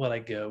see. What would I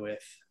go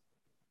with?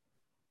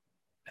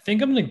 I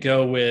think I'm gonna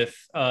go with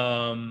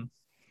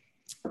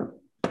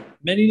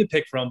many to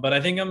pick from, but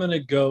I think I'm gonna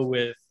go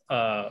with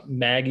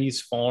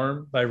Maggie's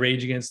Farm by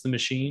Rage Against the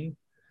Machine.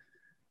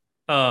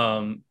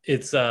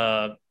 It's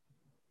the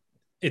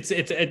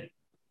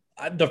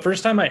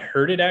first time I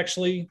heard it,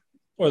 actually,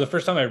 or the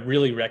first time I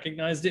really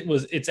recognized it,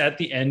 was it's at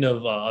the end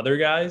of Other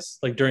Guys,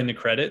 like during the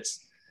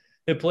credits,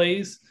 it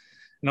plays,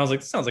 and I was like,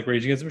 this sounds like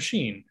Rage Against the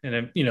Machine, and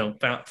I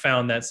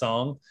found that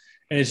song,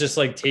 and it's just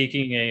like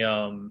taking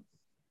a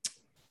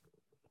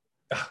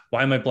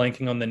why am I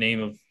blanking on the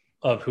name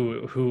of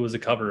who was a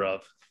cover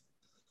of?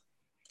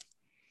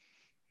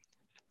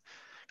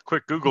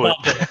 Quick Google it.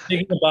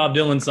 Taking a Bob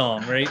Dylan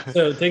song, right?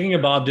 So taking a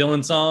Bob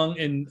Dylan song,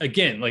 and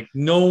again, like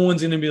no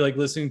one's gonna be like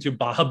listening to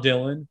Bob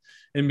Dylan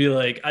and be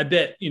like, I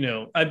bet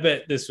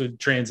this would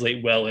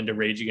translate well into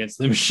Rage Against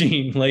the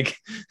Machine. Like,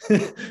 you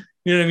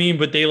know what I mean?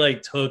 But they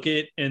like took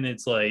it and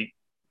it's like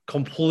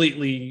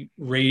completely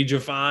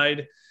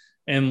ragified.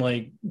 And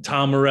like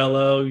Tom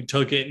Morello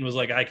took it and was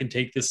like, I can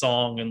take this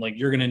song and like,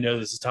 you're gonna know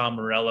this is Tom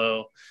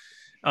Morello.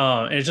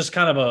 And it's just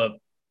kind of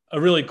a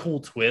really cool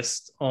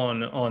twist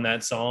on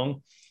that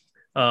song.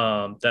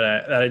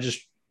 That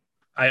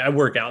I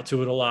work out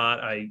to it a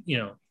lot. I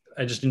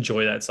just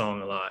enjoy that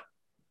song a lot.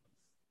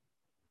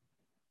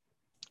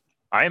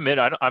 I admit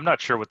I'm not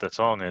sure what the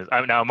song is.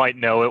 I might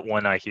know it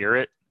when I hear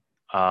it,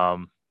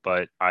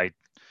 but I'm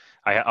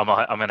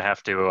gonna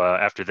have to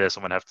after this.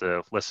 I'm gonna have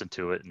to listen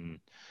to it, and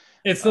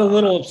it's a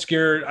little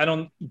obscure. I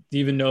don't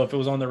even know if it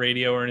was on the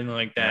radio or anything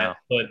like that.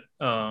 Yeah.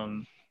 But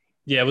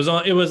yeah, it was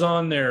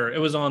on there. It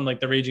was on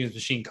like the Rage Against the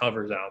Machine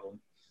covers album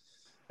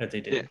that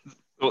they did. Yeah.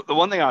 The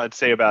one thing I would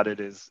say about it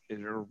is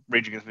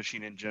Rage Against the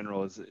Machine in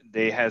general is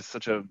they has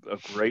such a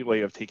great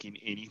way of taking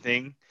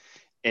anything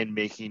and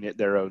making it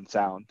their own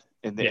sound.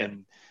 And they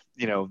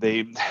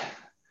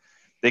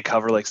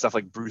cover like stuff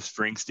like Bruce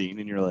Springsteen,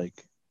 and you're like,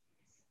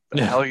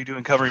 the hell are you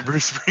doing covering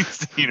Bruce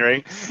Springsteen,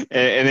 right?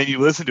 And then you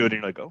listen to it and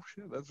you're like, oh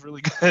shit, that's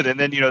really good. And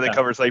then they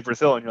cover Cypress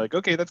Hill, and you're like,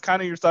 okay, that's kind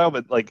of your style,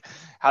 but like,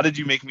 how did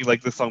you make me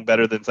like this song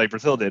better than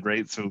Cypress Hill did,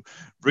 right? So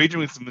Rage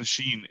Against the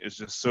Machine is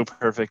just so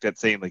perfect at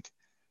saying like,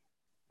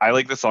 I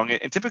like the song,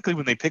 and typically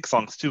when they pick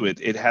songs too,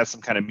 it has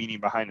some kind of meaning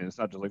behind it. It's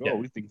not just like, oh,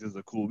 we think this is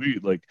a cool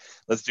beat, like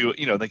let's do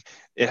it. Like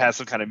it has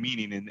some kind of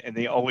meaning, and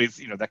they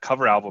always, that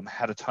cover album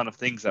had a ton of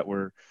things that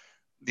were,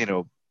 I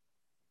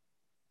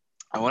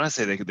want to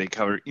say they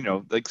cover,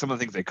 like some of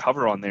the things they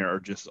cover on there are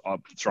just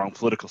strong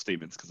political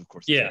statements, because of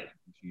course,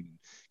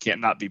 can't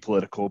not be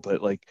political,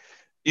 but like,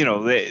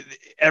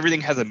 everything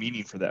has a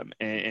meaning for them,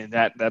 and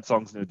that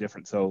song's no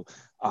different. So,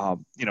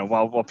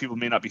 while people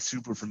may not be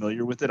super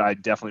familiar with it, I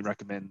definitely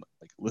recommend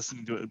like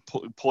listening to it,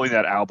 pulling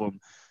that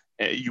album.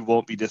 You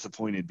won't be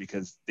disappointed,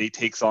 because they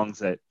take songs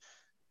that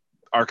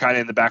are kind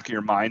of in the back of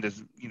your mind as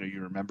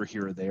you remember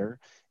here or there,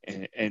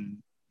 and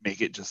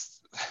make it just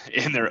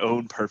in their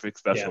own perfect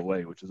special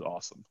way, which is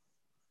awesome.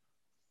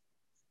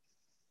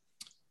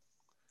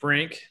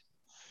 Frank.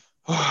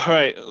 All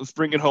right, let's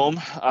bring it home.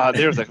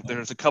 There's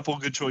a couple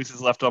good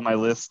choices left on my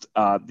list.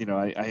 I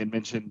had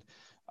mentioned,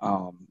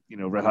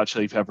 Red Hot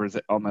Chili Peppers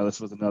on my list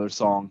was another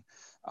song,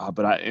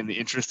 but in the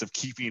interest of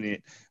keeping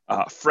it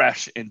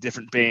fresh and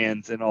different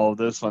bands and all of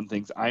those fun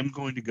things, I'm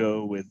going to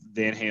go with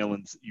Van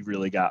Halen's "You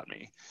Really Got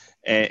Me,"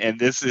 and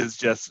this is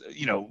just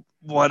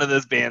one of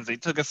those bands. They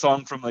took a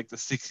song from like the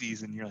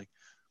 '60s, and you're like,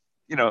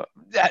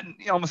 that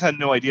you almost had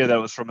no idea that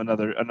it was from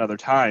another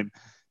time,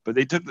 but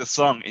they took the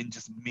song and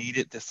just made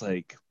it this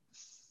like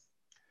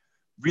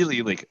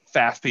really like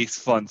fast-paced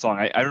fun song.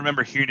 I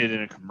remember hearing it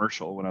in a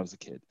commercial when I was a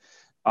kid,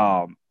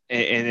 and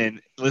then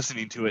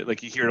listening to it,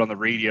 like you hear it on the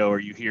radio, or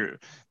you hear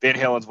Van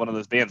Halen's one of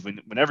those bands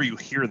whenever you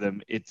hear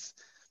them, it's,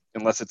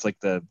 unless it's like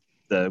the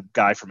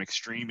guy from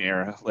Extreme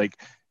era, like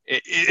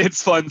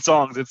it's fun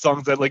songs. It's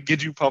songs that like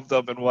get you pumped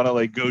up and want to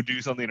like go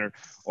do something,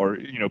 or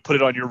put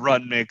it on your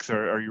run mix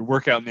or your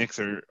workout mix,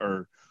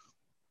 or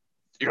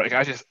you're like,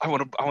 I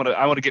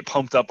want to get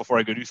pumped up before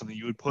I go do something.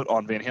 You would put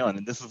on Van Halen,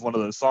 and this is one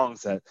of those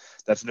songs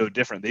that's no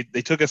different.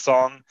 They took a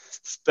song,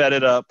 sped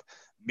it up,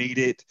 made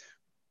it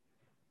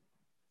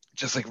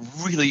just like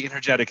really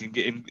energetic,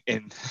 and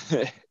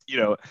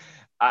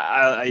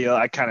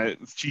I kind of,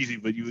 it's cheesy,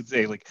 but you would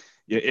say like,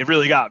 yeah, it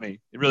really got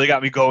me. It really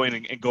got me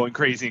going and going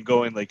crazy and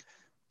going like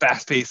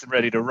fast paced and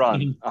ready to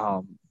run.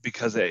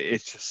 Because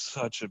it's just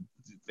such a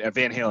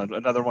Van Halen,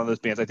 another one of those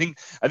bands. I think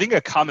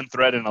a common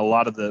thread in a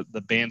lot of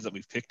the bands that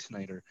we've picked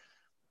tonight are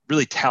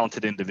really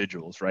talented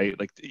individuals, right?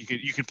 Like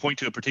you can point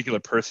to a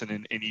particular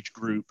person in each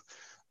group,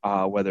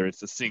 whether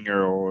it's a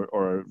singer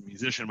or a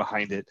musician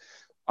behind it.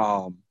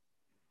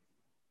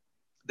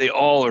 They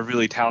all are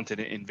really talented,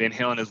 and Van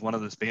Halen is one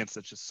of those bands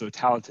that's just so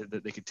talented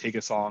that they could take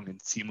a song and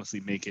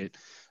seamlessly make it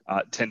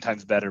 10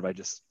 times better by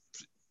just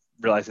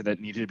realizing that it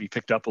needed to be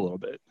picked up a little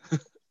bit.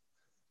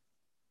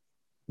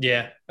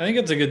 Yeah, I think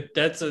it's a good.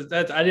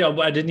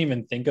 I didn't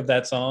even think of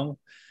that song,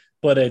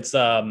 but it's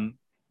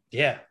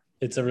yeah,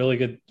 it's a really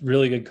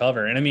good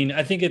cover. And I mean,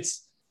 I think it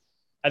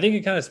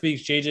kind of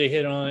speaks. JJ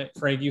hit on it,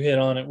 Frank, you hit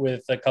on it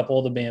with a couple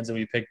of the bands that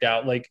we picked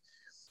out. Like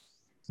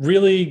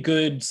really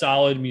good,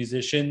 solid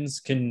musicians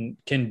can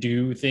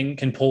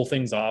pull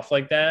things off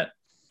like that.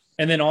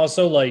 And then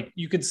also like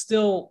you could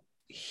still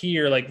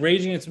hear like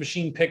Rage Against the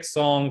Machine pick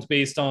songs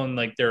based on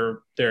like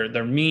their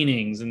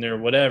meanings and their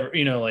whatever,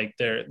 like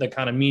the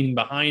kind of meaning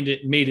behind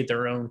it, made it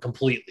their own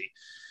completely.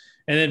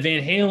 And then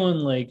Van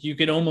Halen, like you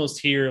could almost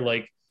hear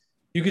like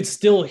you could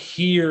still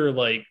hear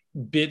like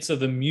bits of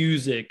the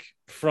music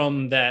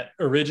from that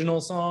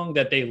original song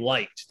that they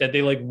liked, that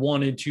they like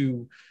wanted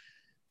to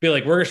be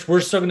like, we're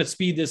still going to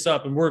speed this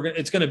up and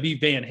it's going to be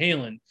Van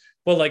Halen.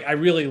 But like, I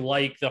really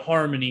like the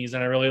harmonies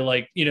and I really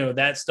like,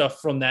 that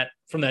stuff from that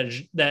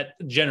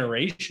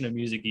generation of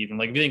music. Even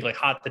like, if you think like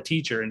Hot the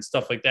Teacher and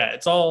stuff like that,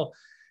 it's all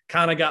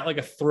kind of got like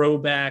a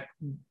throwback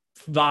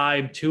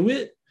vibe to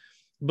it,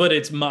 but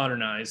it's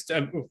modernized.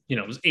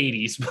 It was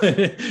 80s, but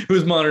it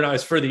was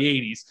modernized for the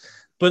 80s.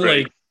 But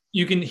right. Like,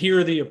 you can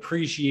hear the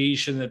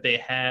appreciation that they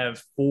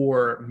have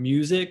for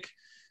music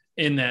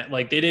in that,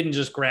 like, they didn't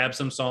just grab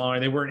some song, or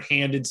they weren't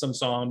handed some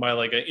song by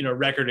like a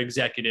record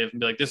executive and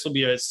be like, this will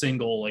be a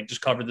single, like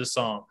just cover this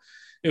song.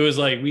 It was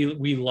like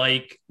we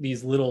like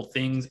these little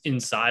things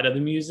inside of the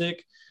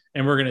music,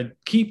 and we're gonna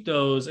keep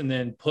those and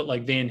then put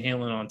like Van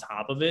Halen on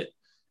top of it.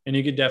 And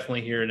you could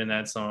definitely hear it in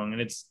that song. And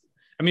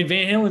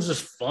Van Halen's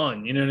just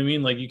fun, you know what I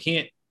mean? Like you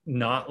can't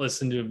not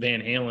listen to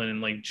Van Halen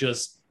and like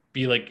just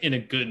be like in a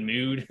good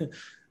mood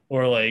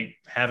or like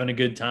having a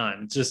good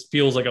time. It just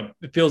feels like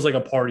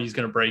a party's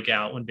going to break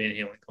out when Van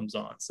Halen comes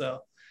on. So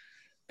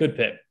good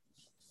pick.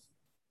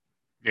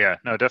 Yeah,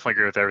 no, definitely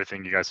agree with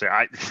everything you guys say.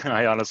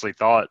 I honestly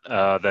thought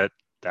that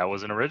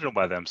was an original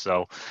by them.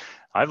 So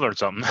I've learned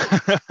something.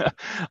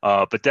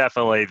 But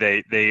definitely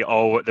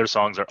their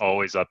songs are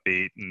always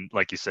upbeat. And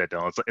like you said,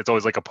 Dylan, it's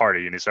always like a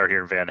party. And you start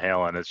hearing Van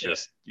Halen, it's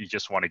just, you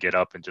just want to get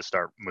up and just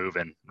start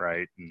moving.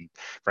 Right. And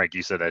Frank,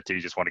 you said that too.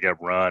 You just want to get up,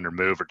 run or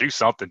move or do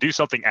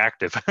something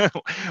active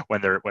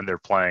when they're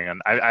playing.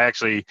 And I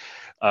actually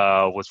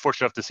was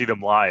fortunate enough to see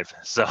them live.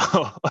 So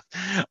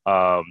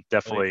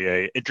definitely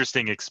a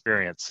interesting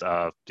experience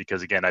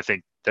because again, I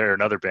think they're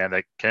another band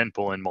that can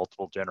pull in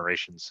multiple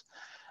generations.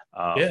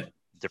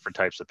 Different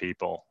types of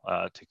people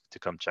to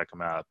come check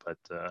them out.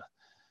 But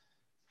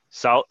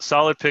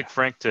solid pick,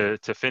 Frank, to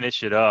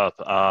finish it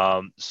up.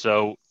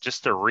 So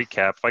just to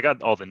recap, if I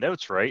got all the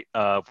notes right,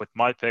 with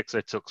my picks, I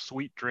took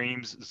Sweet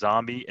Dreams,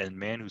 Zombie, and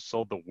Man Who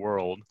Sold the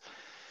World.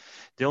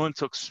 Dylan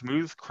took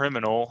Smooth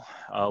Criminal,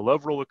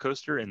 Love Roller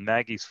Coaster, and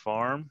Maggie's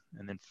Farm.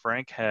 And then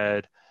Frank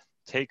had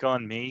Take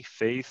On Me,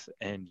 Faith,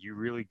 and You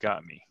Really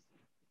Got Me.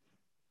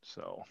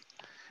 So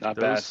not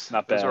bad.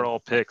 Those are all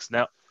picks.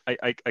 Now,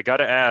 I got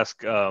to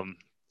ask,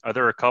 are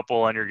there a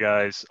couple on your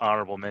guys'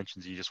 honorable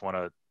mentions you just want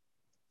to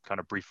kind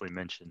of briefly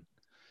mention?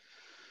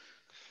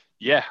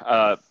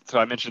 Yeah. So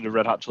I mentioned the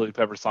Red Hot Chili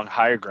Peppers song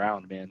Higher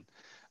Ground, man.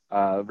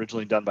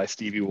 Originally done by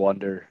Stevie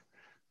Wonder.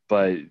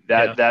 But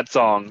that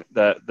song,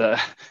 the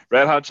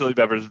Red Hot Chili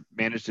Peppers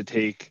managed to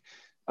take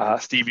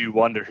Stevie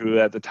Wonder, who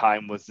at the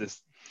time was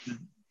this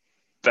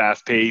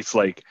fast-paced,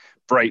 like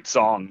bright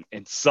song,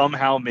 and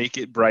somehow make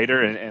it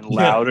brighter and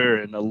louder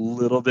and a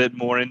little bit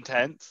more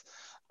intense.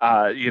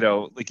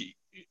 Like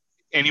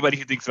anybody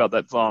who thinks about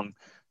that song,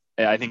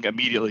 I think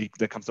immediately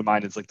that comes to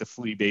mind is like the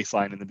Flea bass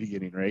line in the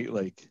beginning, right?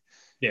 Like,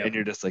 and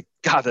you're just like,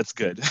 God, that's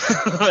good.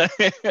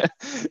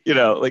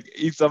 Like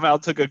he somehow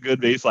took a good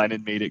bass line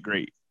and made it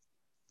great.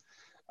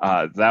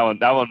 That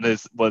one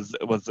was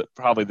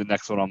probably the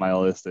next one on my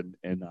list, and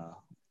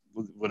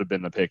would have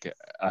been the pick.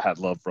 I had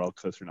Love Roller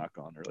Coaster Not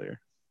Gone earlier.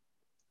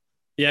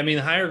 Yeah, I mean,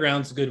 Higher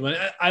Ground's a good one.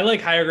 I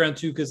like Higher Ground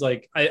too because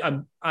like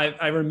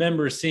I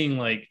remember seeing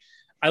like,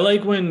 I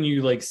like when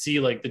you like see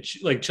like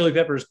Chili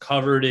Peppers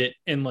covered it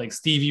and like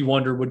Stevie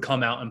Wonder would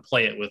come out and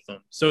play it with them.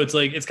 So it's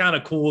like it's kind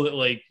of cool that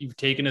like you've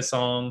taken a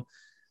song,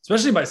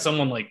 especially by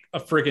someone like a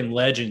freaking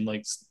legend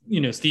like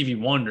Stevie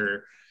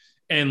Wonder,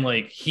 and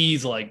like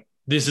he's like,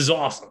 this is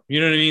awesome. You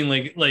know what I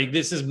mean? Like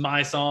this is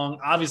my song.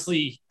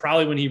 Obviously,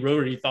 probably when he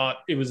wrote it, he thought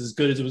it was as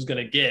good as it was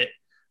gonna get,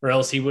 or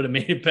else he would have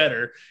made it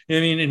better. You know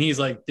what I mean? And he's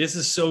like, this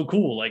is so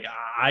cool. Like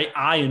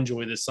I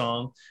enjoy this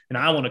song and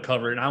I want to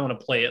cover it and I want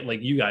to play it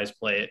like you guys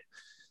play it.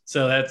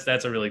 So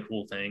that's a really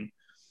cool thing.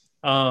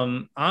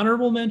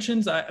 Honorable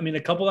mentions. I mean, a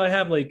couple I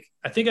have, like,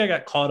 I think I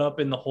got caught up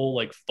in the whole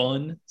like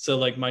fun. So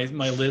like my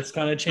list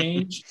kind of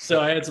changed.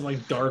 So I had some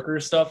like darker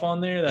stuff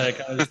on there that I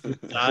kind of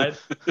just aside.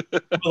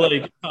 But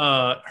like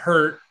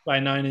Hurt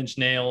by Nine Inch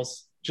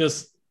Nails.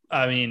 Just,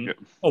 I mean,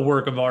 a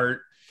work of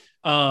art.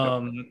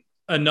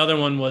 Another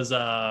one was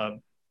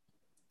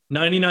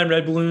 99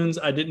 Red Balloons.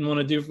 I didn't want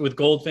to do with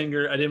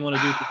Goldfinger. I didn't want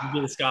to do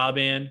with the ska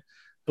band,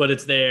 but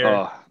it's there.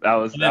 Oh, that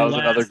was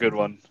another good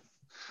one.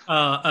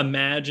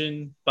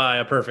 Imagine by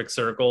A Perfect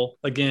Circle.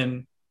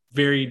 Again,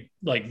 very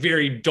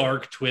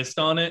dark twist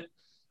on it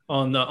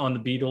on the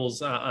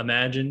Beatles.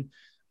 Imagine,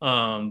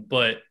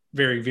 but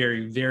very,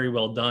 very, very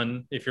well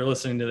done. If you're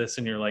listening to this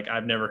and you're like,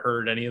 I've never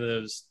heard any of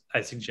those,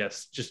 I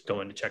suggest just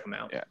going to check them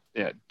out.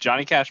 Yeah.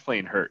 Johnny Cash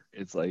playing Hurt.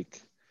 It's like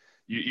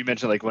you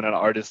mentioned, like when an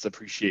artist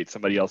appreciates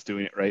somebody else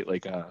doing it, right?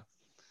 Like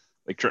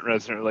Trent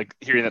Reznor, like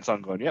hearing that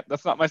song going, yep,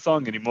 that's not my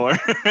song anymore.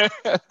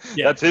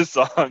 That's his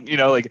song.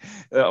 Like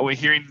when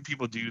hearing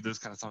people do those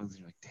kind of songs,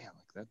 you're like, damn,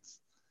 like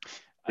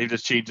they've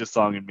just changed the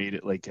song and made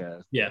it like,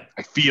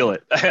 I feel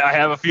it. I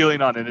have a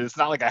feeling on it. It's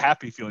not like a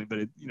happy feeling,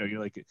 but you're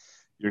like,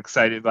 you're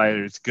excited by it.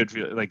 Or it's good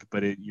feeling, like,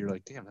 but you're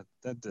like, damn,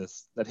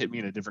 that hit me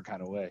in a different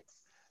kind of way.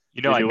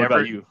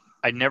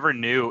 I never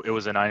knew it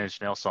was a Nine Inch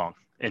Nails song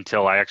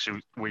until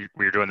we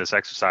were doing this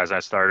exercise. I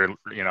started,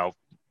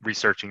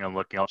 researching and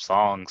looking up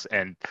songs,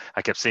 and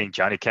I kept seeing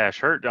Johnny Cash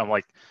Hurt. I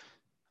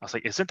was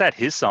like, isn't that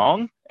his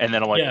song? And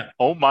then I'm like,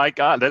 oh my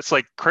God, that's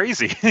like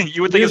crazy.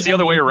 You would think it's the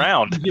other way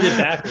around. You get it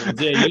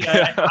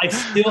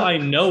backwards. Yeah, I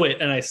know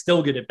it, and I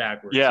still get it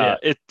backwards. Yeah.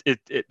 It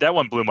that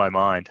one blew my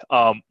mind.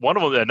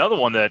 Another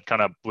one that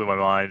kind of blew my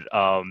mind,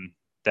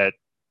 that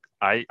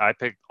I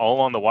picked All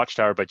Along the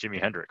Watchtower by Jimi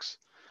Hendrix.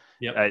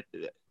 Yeah.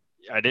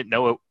 I didn't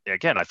know it.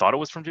 Again, I thought it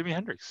was from Jimi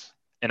Hendrix.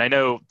 And I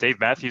know Dave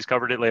Matthews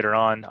covered it later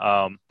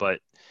on, but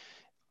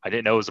I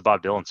didn't know it was a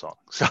Bob Dylan song.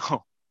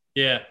 So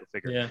yeah.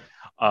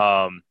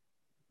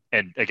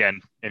 And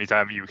again,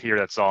 anytime you hear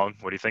that song,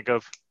 what do you think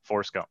of?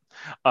 Forrest Gump.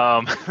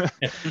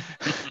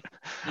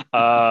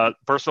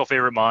 Personal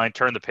favorite of mine,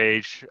 Turn the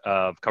Page,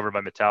 covered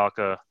by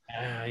Metallica.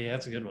 Yeah,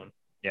 that's a good one.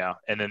 Yeah.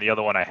 And then the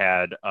other one I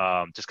had,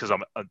 just because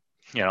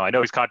I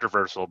know he's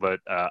controversial, but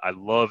I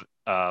love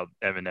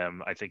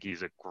Eminem. I think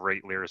he's a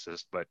great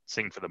lyricist, but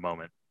Sing for the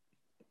Moment,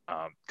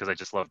 because I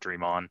just love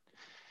Dream On.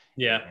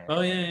 Yeah.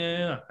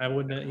 Yeah. I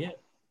wouldn't. Yeah.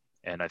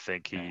 And I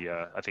think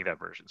I think that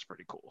version's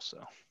pretty cool.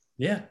 So.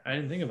 Yeah, I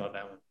didn't think about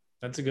that one.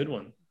 That's a good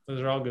one. Those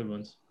are all good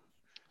ones.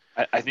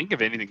 I think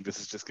if anything, this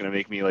is just going to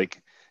make me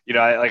like,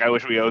 I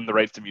wish we owned the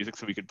rights to music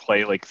so we could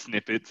play like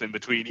snippets in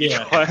between each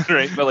one,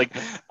 right? But like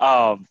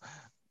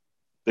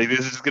this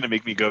is just going to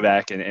make me go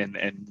back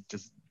and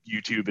just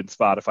YouTube and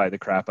Spotify the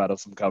crap out of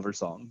some cover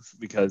songs,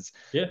 because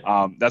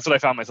that's what I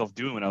found myself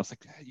doing when I was like,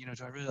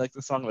 do I really like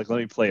this song? Like, let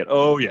me play it.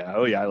 Oh yeah,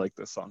 I like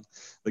this song.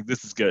 Like,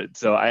 this is good.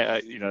 So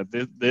I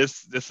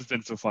this has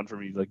been so fun for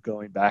me, like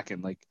going back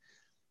and like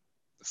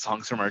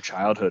songs from our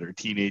childhood or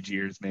teenage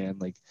years, man.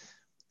 Like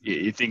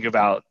you think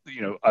about,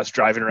 us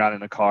driving around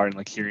in a car and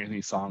like hearing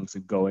these songs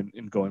and going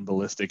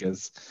ballistic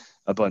as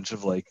a bunch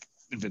of like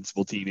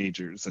invincible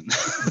teenagers, and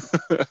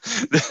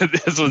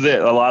this was it.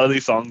 A lot of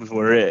these songs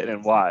were it,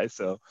 and why.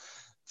 So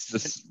it's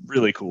just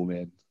really cool,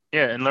 man.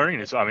 Yeah, and learning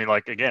it. I mean,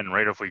 like, again,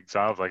 right off we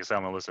sound, like I said,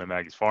 I'm gonna listen to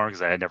Maggie's Farm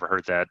because I had never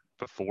heard that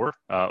before,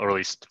 or at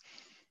least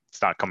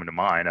it's not coming to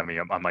mind. I mean,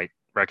 I might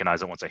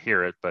recognize it once I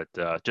hear it, but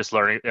just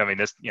learning. I mean,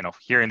 this,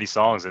 hearing these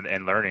songs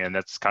and learning, and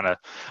that's kind of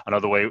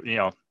another way.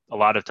 A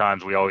lot of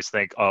times we always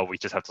think, oh, we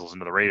just have to listen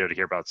to the radio to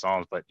hear about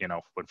songs, but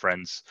when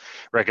friends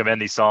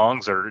recommend these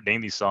songs or name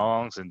these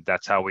songs, and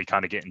that's how we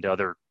kind of get into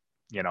other,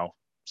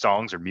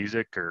 songs or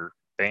music or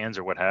bands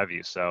or what have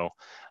you. So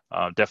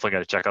definitely got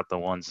to check out the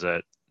ones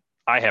that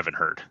I haven't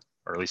heard,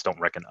 or at least don't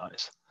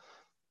recognize.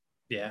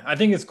 Yeah, I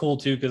think it's cool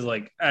too, because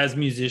like as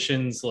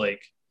musicians,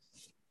 like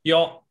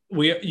y'all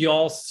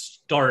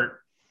start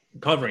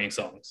covering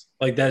songs.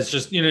 Like that's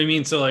just, you know what I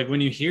mean? So like when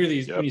you hear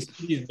these, when you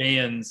see these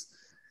bands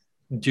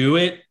do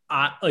it,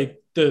 I like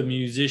the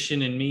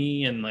musician in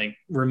me, and like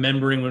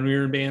remembering when we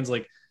were in bands,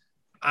 like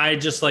I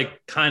just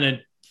like kind of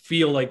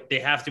feel like they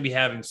have to be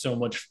having so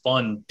much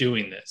fun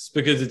doing this,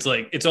 because it's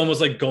like, it's almost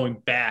like going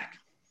back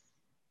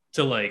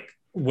to like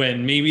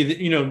when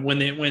maybe,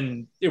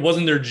 when it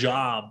wasn't their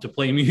job to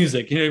play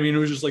music, you know what I mean? It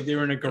was just like they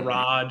were in a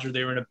garage or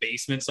they were in a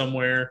basement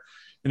somewhere,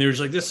 and they were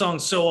just like, this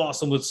song's so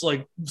awesome. Let's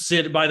like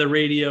sit by the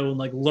radio and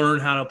like learn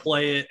how to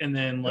play it. And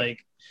then like,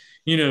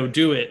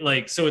 do it.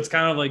 Like, so it's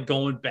kind of like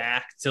going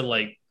back to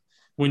like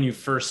when you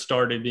first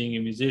started being a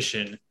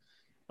musician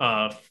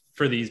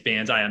for these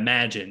bands, I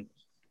imagine,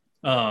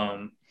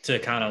 to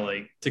kind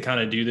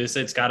of do this.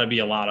 It's got to be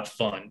a lot of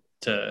fun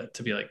to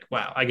be like,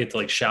 wow, I get to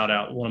like shout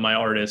out one of my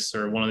artists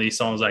or one of these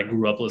songs I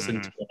grew up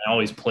listening to. And I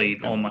always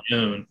played on my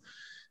own.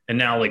 And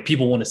now like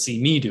people want to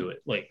see me do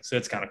it. Like, so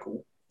it's kind of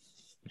cool.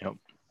 Yep.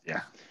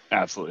 Yeah,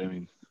 absolutely. I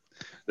mean,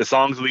 the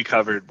songs we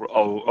covered were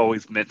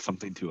always meant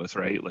something to us,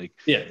 right? Like,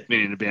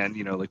 meaning a band,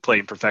 like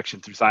Playing Perfection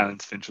Through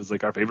Silence, Finch was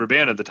like our favorite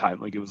band at the time.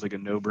 Like, it was like a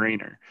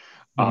no-brainer.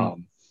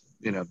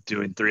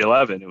 Doing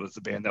 311, it was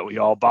the band that we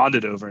all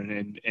bonded over,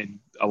 and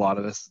a lot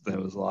of us, that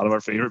was a lot of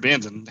our favorite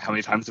bands. And how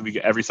many times did we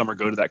every summer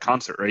go to that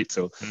concert, right?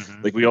 So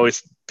like we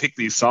always pick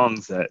these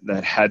songs that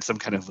had some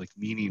kind of like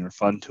meaning or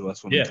fun to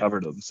us when we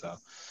covered them. So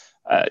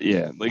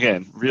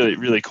again, really,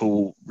 really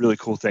cool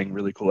thing,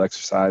 really cool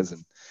exercise.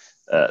 And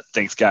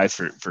thanks guys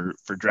for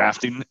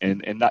drafting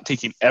and not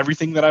taking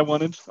everything that I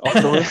wanted off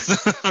the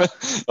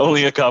list.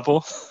 Only a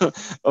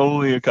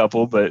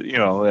couple, but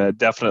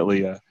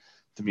definitely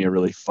to me a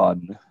really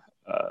fun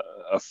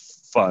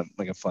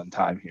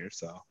time here.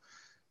 So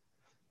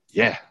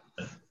yeah.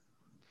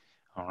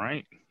 All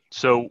right.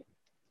 So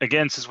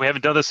again, since we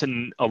haven't done this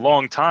in a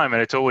long time,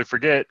 and I totally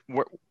forget,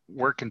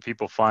 where can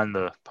people find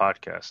the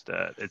podcast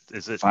at?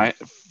 Is it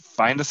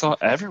find us all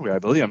everywhere? I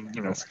believe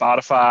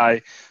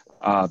Spotify,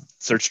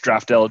 search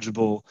Draft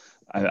Eligible.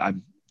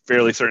 I'm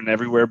fairly certain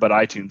everywhere but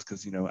iTunes,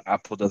 because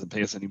Apple doesn't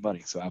pay us any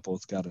money, so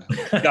Apple's gotta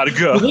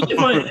go.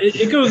 Well,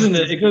 it goes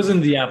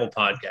into the Apple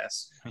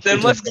podcast.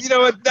 Then let's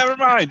never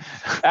mind.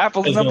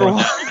 Apple's number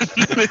one.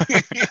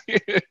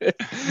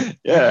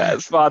 Yeah,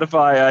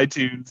 Spotify,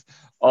 iTunes,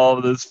 all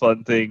of those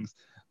fun things.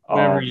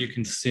 Wherever you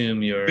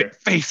consume your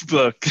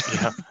Facebook.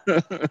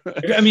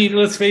 Yeah. I mean,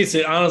 let's face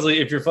it. Honestly,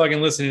 if you're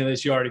fucking listening to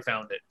this, you already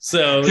found it.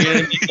 So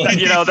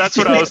that's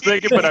what I was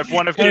thinking. But I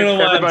want to give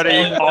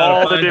everybody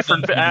all the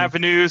different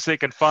avenues they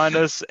can find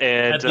us,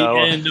 and at the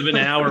end of an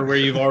hour where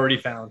you've already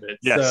found it.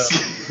 Yes. So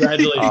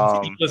congratulations.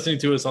 Keep listening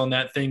to us on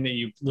that thing that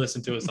you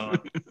listened to us on.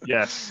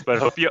 Yes, but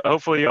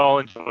hopefully you all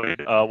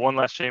enjoyed. One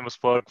last shameless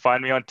plug: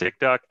 find me on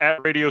TikTok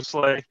at Radio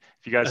Slay.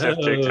 If you guys have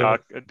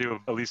TikTok, do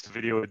at least a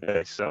video a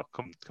day. So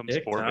come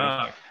support me.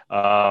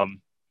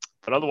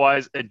 But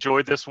otherwise,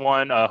 enjoyed this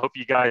one. Hope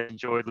you guys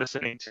enjoyed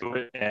listening to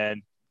it.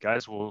 And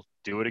guys, we'll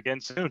do it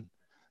again soon.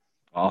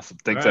 Awesome.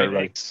 Thanks,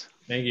 everybody.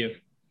 Thank you.